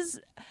it is,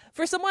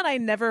 for someone I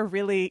never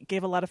really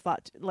gave a lot of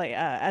thought to,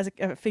 as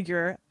a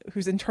figure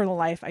whose internal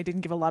life I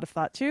didn't give a lot of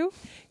thought to.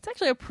 It's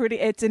actually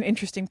it's an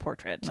interesting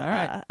portrait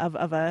of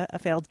a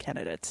failed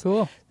candidate.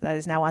 Cool. That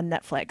is now on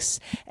Netflix.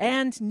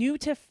 And new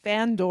to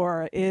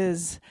Fandor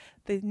is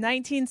the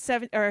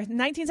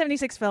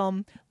 1976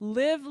 film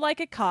Live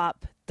Like a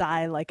Cop,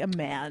 Die Like a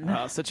Man.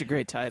 Oh, such a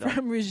great title.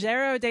 From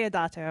Ruggero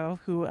Deodato,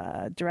 who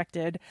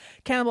directed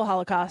Cannibal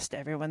Holocaust,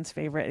 everyone's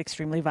favorite,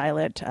 extremely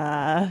violent,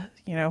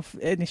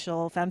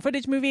 initial found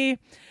footage movie.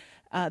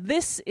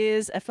 This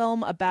is a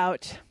film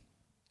about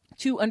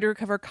 2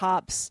 undercover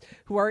cops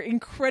who are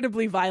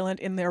incredibly violent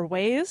in their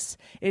ways.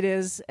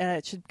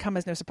 It should come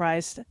as no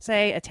surprise to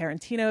say, a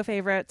Tarantino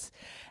favorite.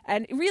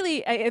 And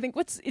really, I think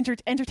what's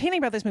entertaining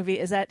about this movie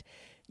is that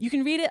you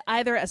can read it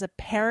either as a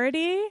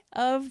parody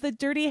of the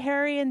Dirty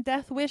Harry and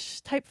Death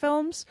Wish type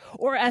films,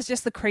 or as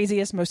just the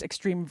craziest, most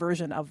extreme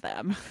version of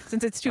them.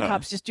 Since it's 2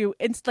 cops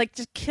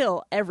just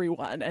kill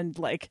everyone and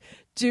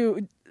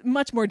do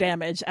much more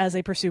damage as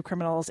they pursue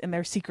criminals in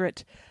their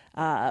secret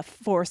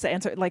force that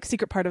answer,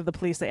 secret part of the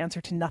police that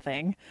answer to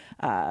nothing,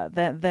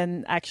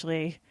 than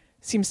actually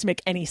seems to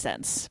make any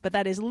sense. But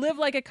that is Live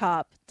Like a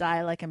Cop,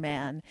 Die Like a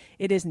Man.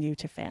 It is new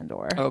to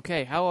Fandor.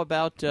 Okay, how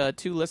about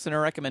 2 listener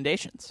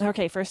recommendations?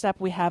 Okay, first up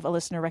we have a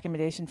listener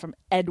recommendation from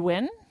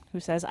Edwin, who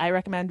says, I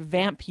recommend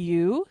Vamp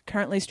You,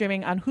 currently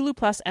streaming on Hulu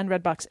Plus and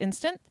Redbox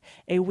Instant,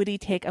 a witty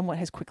take on what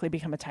has quickly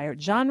become a tired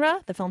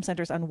genre. The film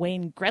centers on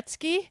Wayne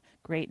Gretzky,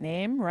 great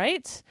name,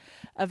 right?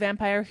 A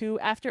vampire who,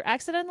 after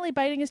accidentally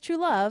biting his true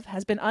love,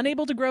 has been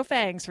unable to grow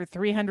fangs for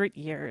 300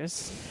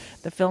 years.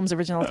 The film's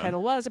original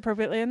title was,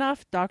 appropriately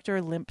enough,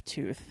 Dr. Limp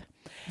Tooth.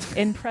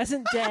 In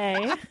present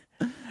day...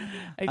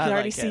 I can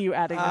already see you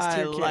adding this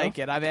to your queue. I like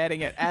it. I'm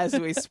adding it as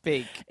we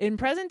speak. In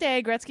present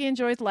day, Gretzky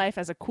enjoys life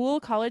as a cool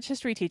college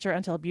history teacher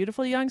until a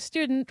beautiful young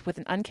student with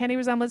an uncanny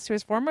resemblance to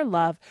his former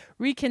love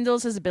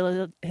rekindles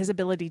his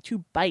ability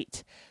to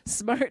bite.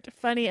 Smart,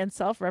 funny, and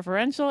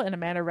self-referential in a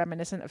manner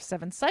reminiscent of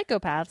Seven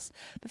Psychopaths,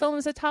 the film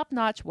is a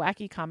top-notch,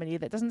 wacky comedy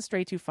that doesn't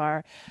stray too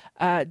far.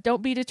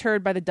 Don't be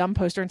deterred by the dumb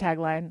poster and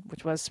tagline,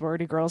 which was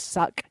sorority girls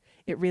suck.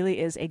 It really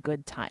is a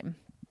good time.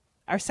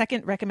 Our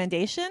second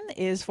recommendation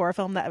is for a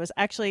film that was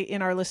actually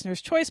in our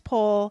listener's choice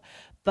poll,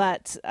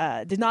 but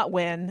did not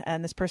win.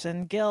 And this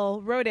person,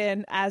 Gil, wrote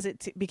in as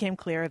it became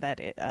clear that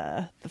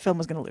the film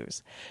was going to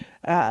lose.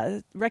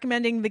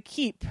 Recommending The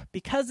Keep.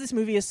 Because this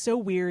movie is so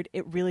weird,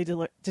 it really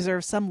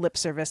deserves some lip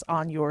service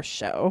on your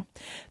show.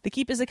 The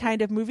Keep is a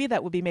kind of movie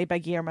that would be made by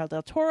Guillermo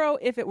del Toro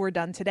if it were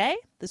done today.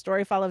 The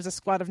story follows a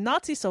squad of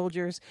Nazi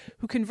soldiers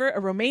who convert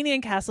a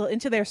Romanian castle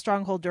into their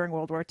stronghold during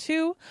World War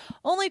II,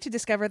 only to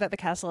discover that the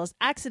castle is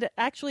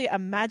actually a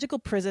magical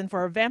prison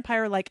for a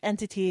vampire-like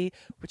entity,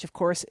 which of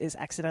course is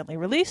accidentally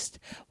released.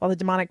 While the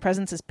demonic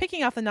presence is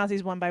picking off the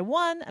Nazis one by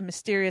one, a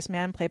mysterious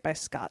man played by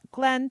Scott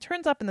Glenn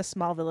turns up in the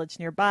small village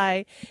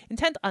nearby,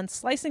 intent on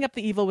slicing up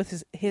the evil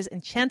with his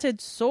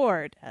enchanted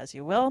sword, as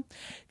you will,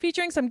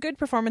 featuring some good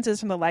performances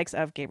from the likes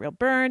of Gabriel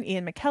Byrne,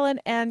 Ian McKellen,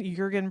 and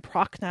Jürgen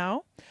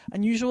Prochnow.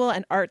 Unusual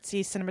and artsy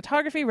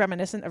cinematography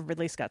reminiscent of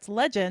Ridley Scott's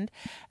Legend,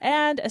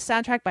 and a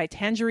soundtrack by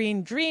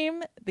Tangerine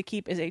Dream. The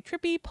Keep is a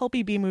trippy,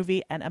 pulpy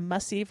B-movie and a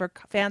must-see for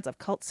fans of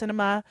cult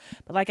cinema.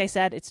 But like I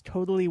said, it's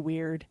totally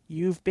weird.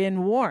 You've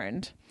been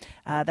warned.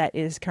 That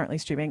is currently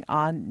streaming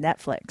on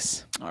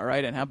Netflix. All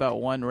right, and how about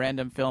one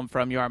random film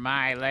from your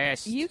My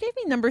List? You gave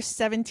me number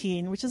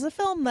 17, which is a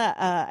film that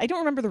I don't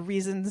remember the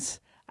reasons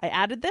I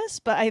added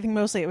this, but I think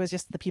mostly it was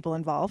just the people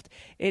involved.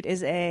 It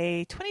is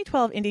a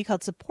 2012 indie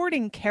called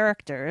Supporting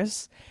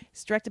Characters.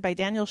 It's directed by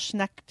Daniel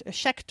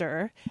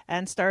Schechter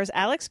and stars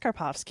Alex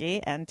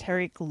Karpovsky and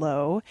Tariq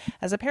Lowe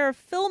as a pair of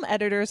film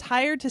editors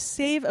hired to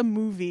save a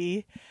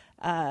movie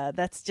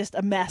that's just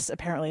a mess,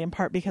 apparently, in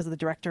part because the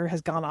director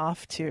has kind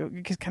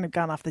of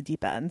gone off the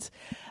deep end.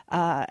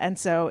 And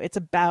so it's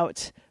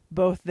about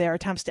both their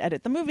attempts to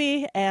edit the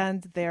movie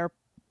and their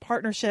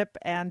partnership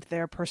and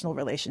their personal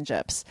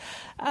relationships.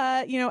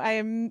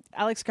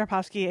 Alex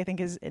Karpovsky, I think,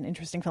 is an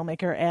interesting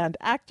filmmaker and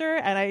actor,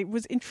 and I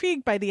was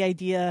intrigued by the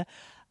idea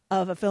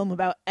of a film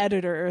about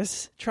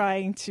editors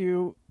trying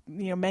to,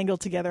 mangle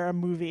together a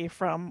movie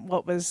from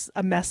what was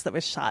a mess that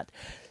was shot.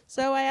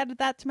 So I added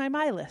that to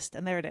my list,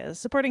 and there it is.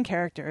 Supporting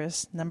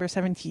Characters, number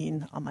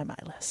 17 on my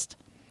list.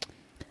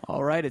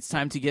 All right, it's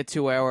time to get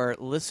to our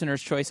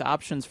listener's choice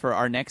options for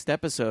our next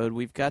episode.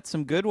 We've got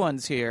some good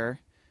ones here.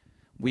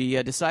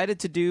 We decided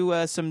to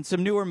do some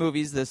newer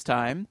movies this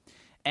time,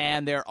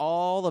 and they're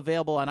all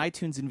available on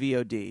iTunes and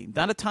VOD.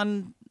 Not a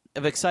ton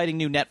of exciting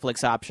new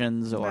Netflix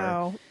options or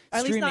no,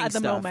 at least not at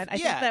the moment. I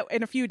think that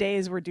in a few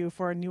days we're due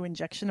for a new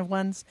injection of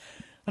ones,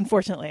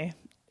 unfortunately.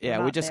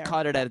 Yeah, we just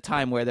caught it at a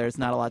time where there's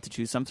not a lot to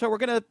choose from. So we're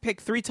going to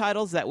pick 3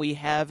 titles that we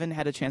haven't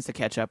had a chance to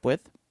catch up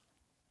with,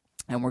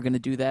 and we're going to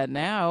do that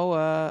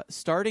now,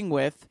 starting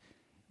with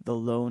The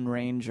Lone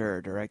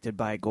Ranger, directed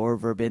by Gore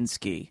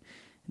Verbinski.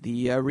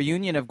 The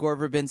reunion of Gore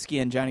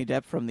Verbinski and Johnny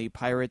Depp from the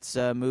Pirates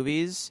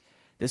movies.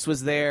 This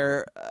was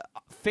their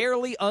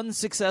fairly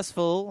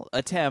unsuccessful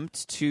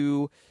attempt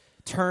to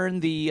turn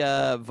the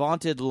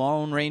vaunted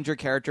Lone Ranger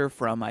character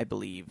from, I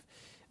believe,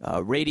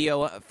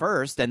 radio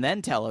first and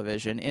then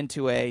television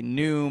into a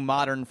new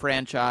modern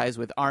franchise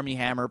with Armie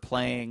Hammer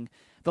playing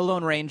the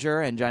Lone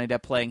Ranger and Johnny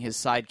Depp playing his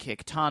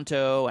sidekick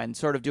Tonto, and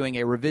sort of doing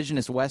a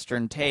revisionist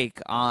Western take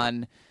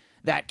on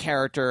that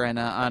character and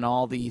on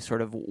all the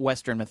sort of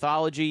Western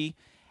mythology.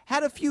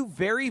 Had a few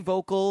very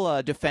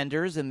vocal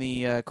defenders in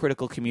the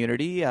critical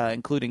community,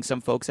 including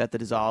some folks at the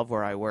Dissolve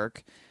where I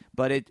work.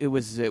 But it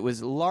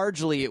was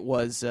largely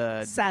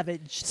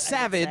savaged.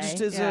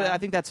 Savaged, I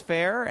think that's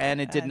fair, and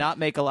it did not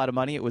make a lot of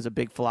money. It was a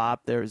big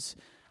flop. There's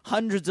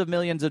hundreds of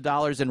millions of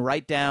dollars in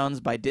write-downs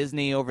by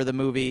Disney over the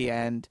movie,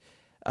 and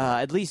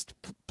at least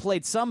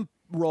played some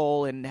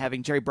role in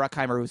having Jerry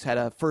Bruckheimer, who's had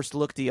a first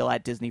look deal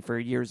at Disney for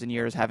years and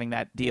years, having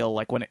that deal,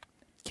 like when it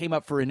came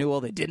up for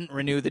renewal, they didn't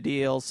renew the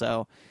deal,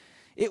 so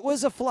it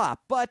was a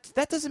flop. But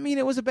that doesn't mean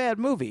it was a bad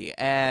movie,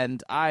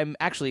 and I'm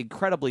actually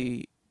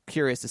incredibly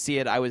curious to see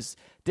it. I was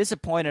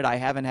disappointed I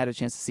haven't had a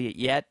chance to see it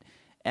yet,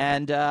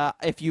 and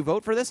if you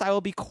vote for this, I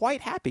will be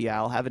quite happy.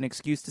 I'll have an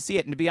excuse to see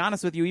it, and to be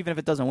honest with you, even if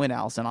it doesn't win,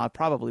 Allison, I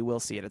probably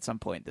will see it at some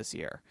point this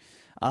year.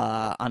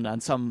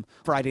 On some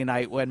Friday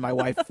night when my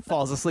wife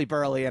falls asleep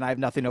early and I have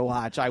nothing to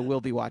watch, I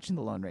will be watching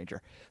The Lone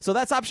Ranger. So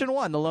that's option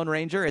 1, The Lone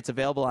Ranger. It's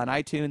available on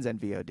iTunes and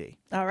VOD.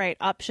 All right.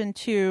 Option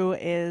 2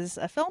 is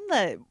a film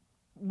that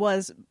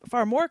was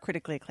far more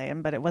critically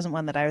acclaimed, but it wasn't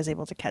one that I was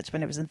able to catch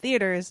when it was in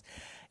theaters.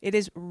 It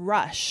is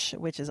Rush,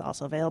 which is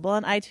also available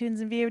on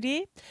iTunes and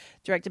VOD,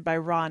 directed by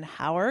Ron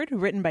Howard,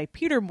 written by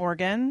Peter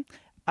Morgan.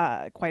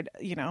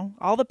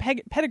 All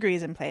the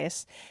pedigrees in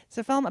place. It's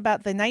a film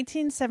about the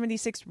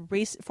 1976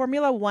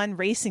 Formula One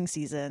racing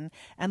season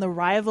and the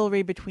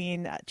rivalry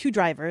between 2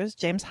 drivers,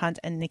 James Hunt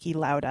and Niki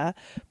Lauda,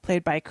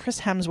 played by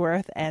Chris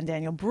Hemsworth and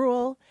Daniel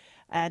Bruhl,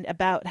 and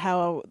about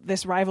how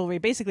this rivalry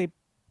basically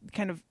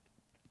kind of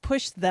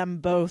pushed them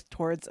both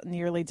towards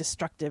nearly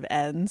destructive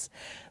ends.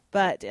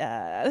 But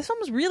this film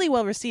was really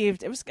well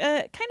received. It was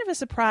kind of a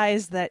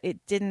surprise that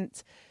it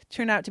didn't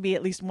turn out to be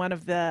at least one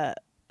of the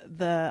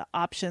the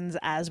options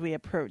as we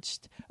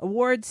approached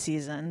awards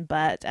season,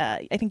 but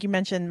I think you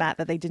mentioned, Matt,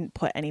 that they didn't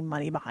put any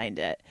money behind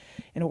it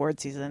in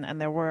awards season, and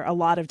there were a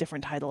lot of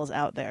different titles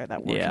out there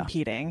that were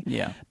competing.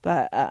 Yeah.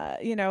 But,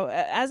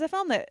 as a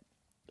film that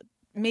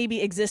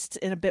maybe exists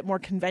in a bit more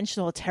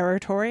conventional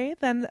territory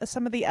than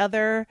some of the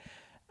other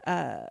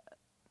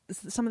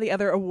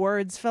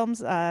awards films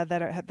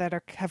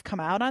that have come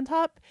out on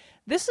top,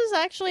 this is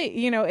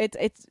actually,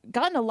 it's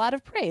gotten a lot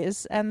of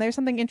praise, and there's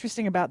something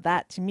interesting about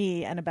that to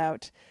me, and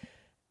about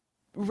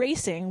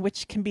racing,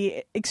 which can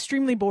be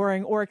extremely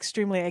boring or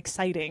extremely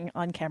exciting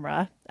on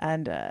camera.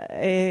 And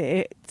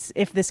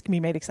if this can be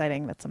made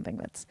exciting, that's something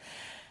that's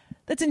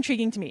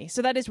intriguing to me.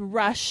 So that is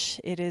Rush.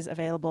 It is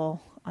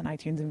available on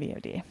iTunes and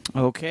VOD.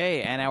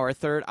 Okay, and our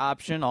third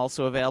option,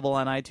 also available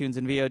on iTunes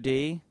and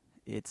VOD.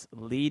 It's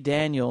Lee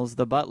Daniels,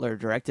 The Butler,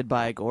 directed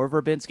by Gore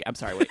Verbinski. I'm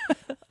sorry, wait.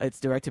 It's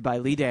directed by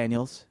Lee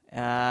Daniels.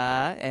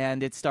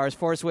 And it stars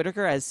Forrest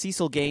Whitaker as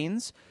Cecil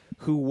Gaines,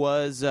 who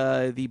was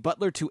the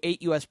butler to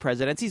 8 U.S.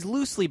 presidents. He's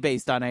loosely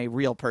based on a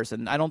real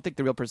person. I don't think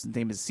the real person's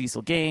name is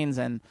Cecil Gaines.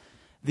 And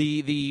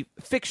the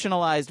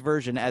fictionalized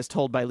version, as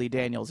told by Lee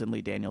Daniels in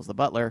Lee Daniels, The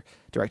Butler,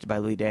 directed by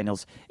Lee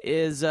Daniels,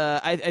 is,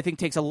 I think,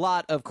 takes a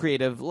lot of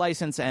creative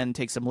license and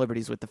takes some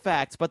liberties with the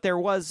facts. But there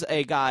was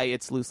a guy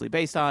it's loosely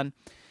based on.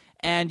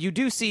 And you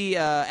do see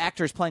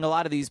actors playing a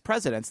lot of these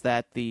presidents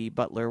that the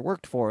butler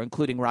worked for,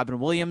 including Robin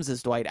Williams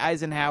as Dwight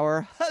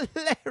Eisenhower,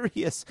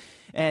 hilarious,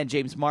 and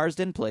James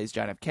Marsden plays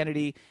John F.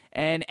 Kennedy,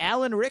 and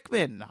Alan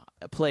Rickman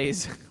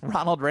plays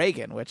Ronald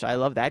Reagan, which I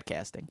love that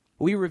casting.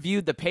 We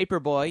reviewed The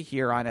Paperboy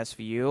here on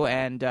SVU,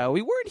 and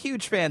we weren't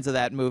huge fans of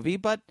that movie,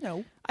 but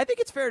no. I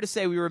think it's fair to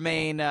say we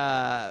remain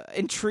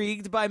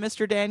intrigued by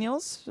Mr.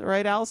 Daniels,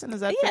 right, Allison? Is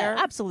that fair?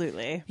 Yeah,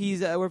 absolutely.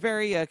 We're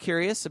very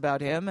curious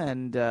about him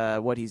and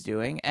what he's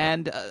doing,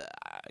 and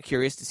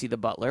curious to see The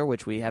Butler,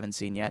 which we haven't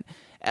seen yet,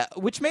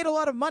 which made a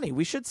lot of money.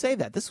 We should say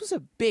that. This was a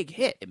big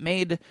hit. It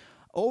made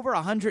over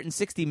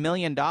 $160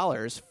 million,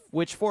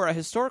 which for a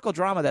historical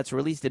drama that's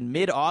released in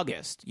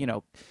mid-August,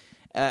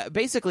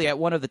 basically at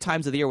one of the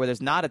times of the year where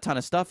there's not a ton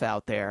of stuff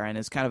out there and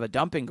is kind of a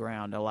dumping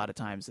ground a lot of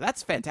times.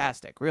 That's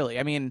fantastic, really.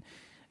 I mean,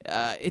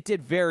 it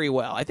did very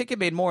well. I think it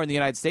made more in the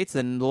United States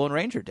than The Lone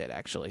Ranger did,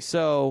 actually.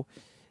 So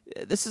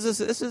this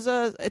is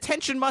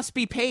attention must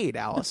be paid,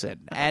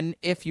 Allison. And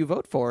if you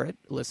vote for it,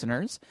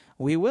 listeners,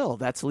 we will.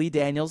 That's Lee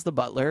Daniels, The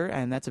Butler,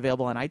 and that's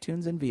available on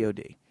iTunes and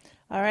VOD.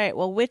 All right.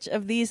 Well, which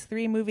of these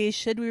 3 movies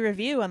should we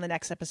review on the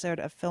next episode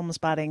of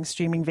Filmspotting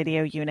Streaming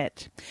Video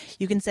Unit?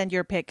 You can send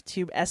your pick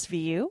to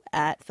SVU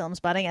at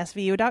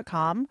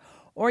filmspottingsvu.com,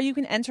 or you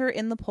can enter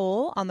in the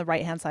poll on the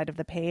right-hand side of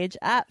the page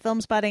at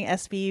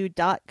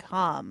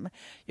filmspottingsvu.com.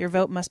 Your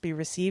vote must be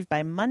received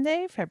by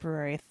Monday,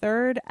 February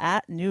 3rd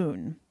at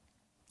noon.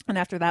 And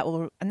after that,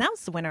 we'll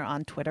announce the winner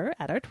on Twitter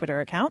at our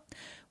Twitter account,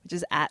 which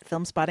is at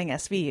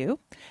FilmspottingSVU.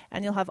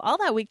 And you'll have all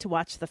that week to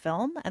watch the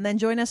film, and then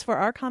join us for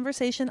our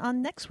conversation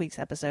on next week's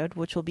episode,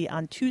 which will be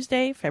on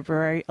Tuesday,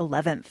 February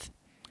 11th.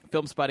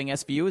 Filmspotting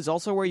SVU is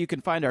also where you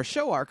can find our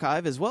show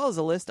archive, as well as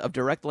a list of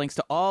direct links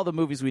to all the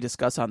movies we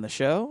discuss on the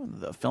show.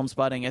 The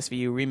Filmspotting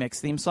SVU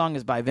remix theme song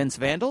is by Vince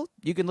Vandal.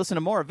 You can listen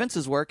to more of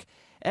Vince's work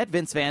at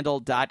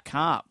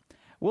vincevandal.com.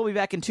 We'll be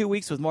back in 2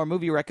 weeks with more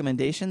movie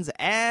recommendations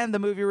and the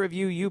movie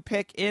review you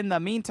pick. In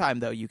the meantime,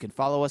 though, you can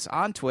follow us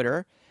on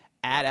Twitter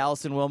at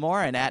Allison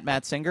Wilmore and at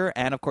Matt Singer.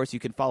 And, of course, you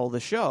can follow the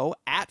show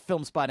at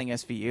Filmspotting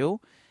SVU.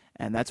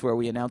 And that's where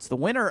we announce the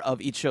winner of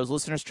each show's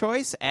listener's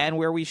choice and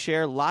where we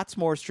share lots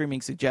more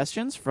streaming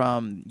suggestions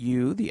from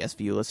you, the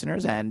SVU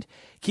listeners. And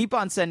keep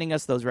on sending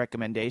us those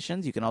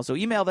recommendations. You can also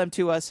email them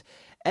to us,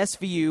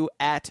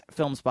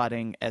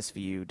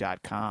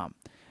 svu@filmspottingsvu.com.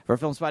 For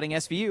Filmspotting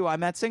SVU, I'm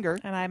Matt Singer.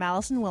 And I'm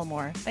Allison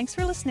Wilmore. Thanks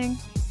for listening.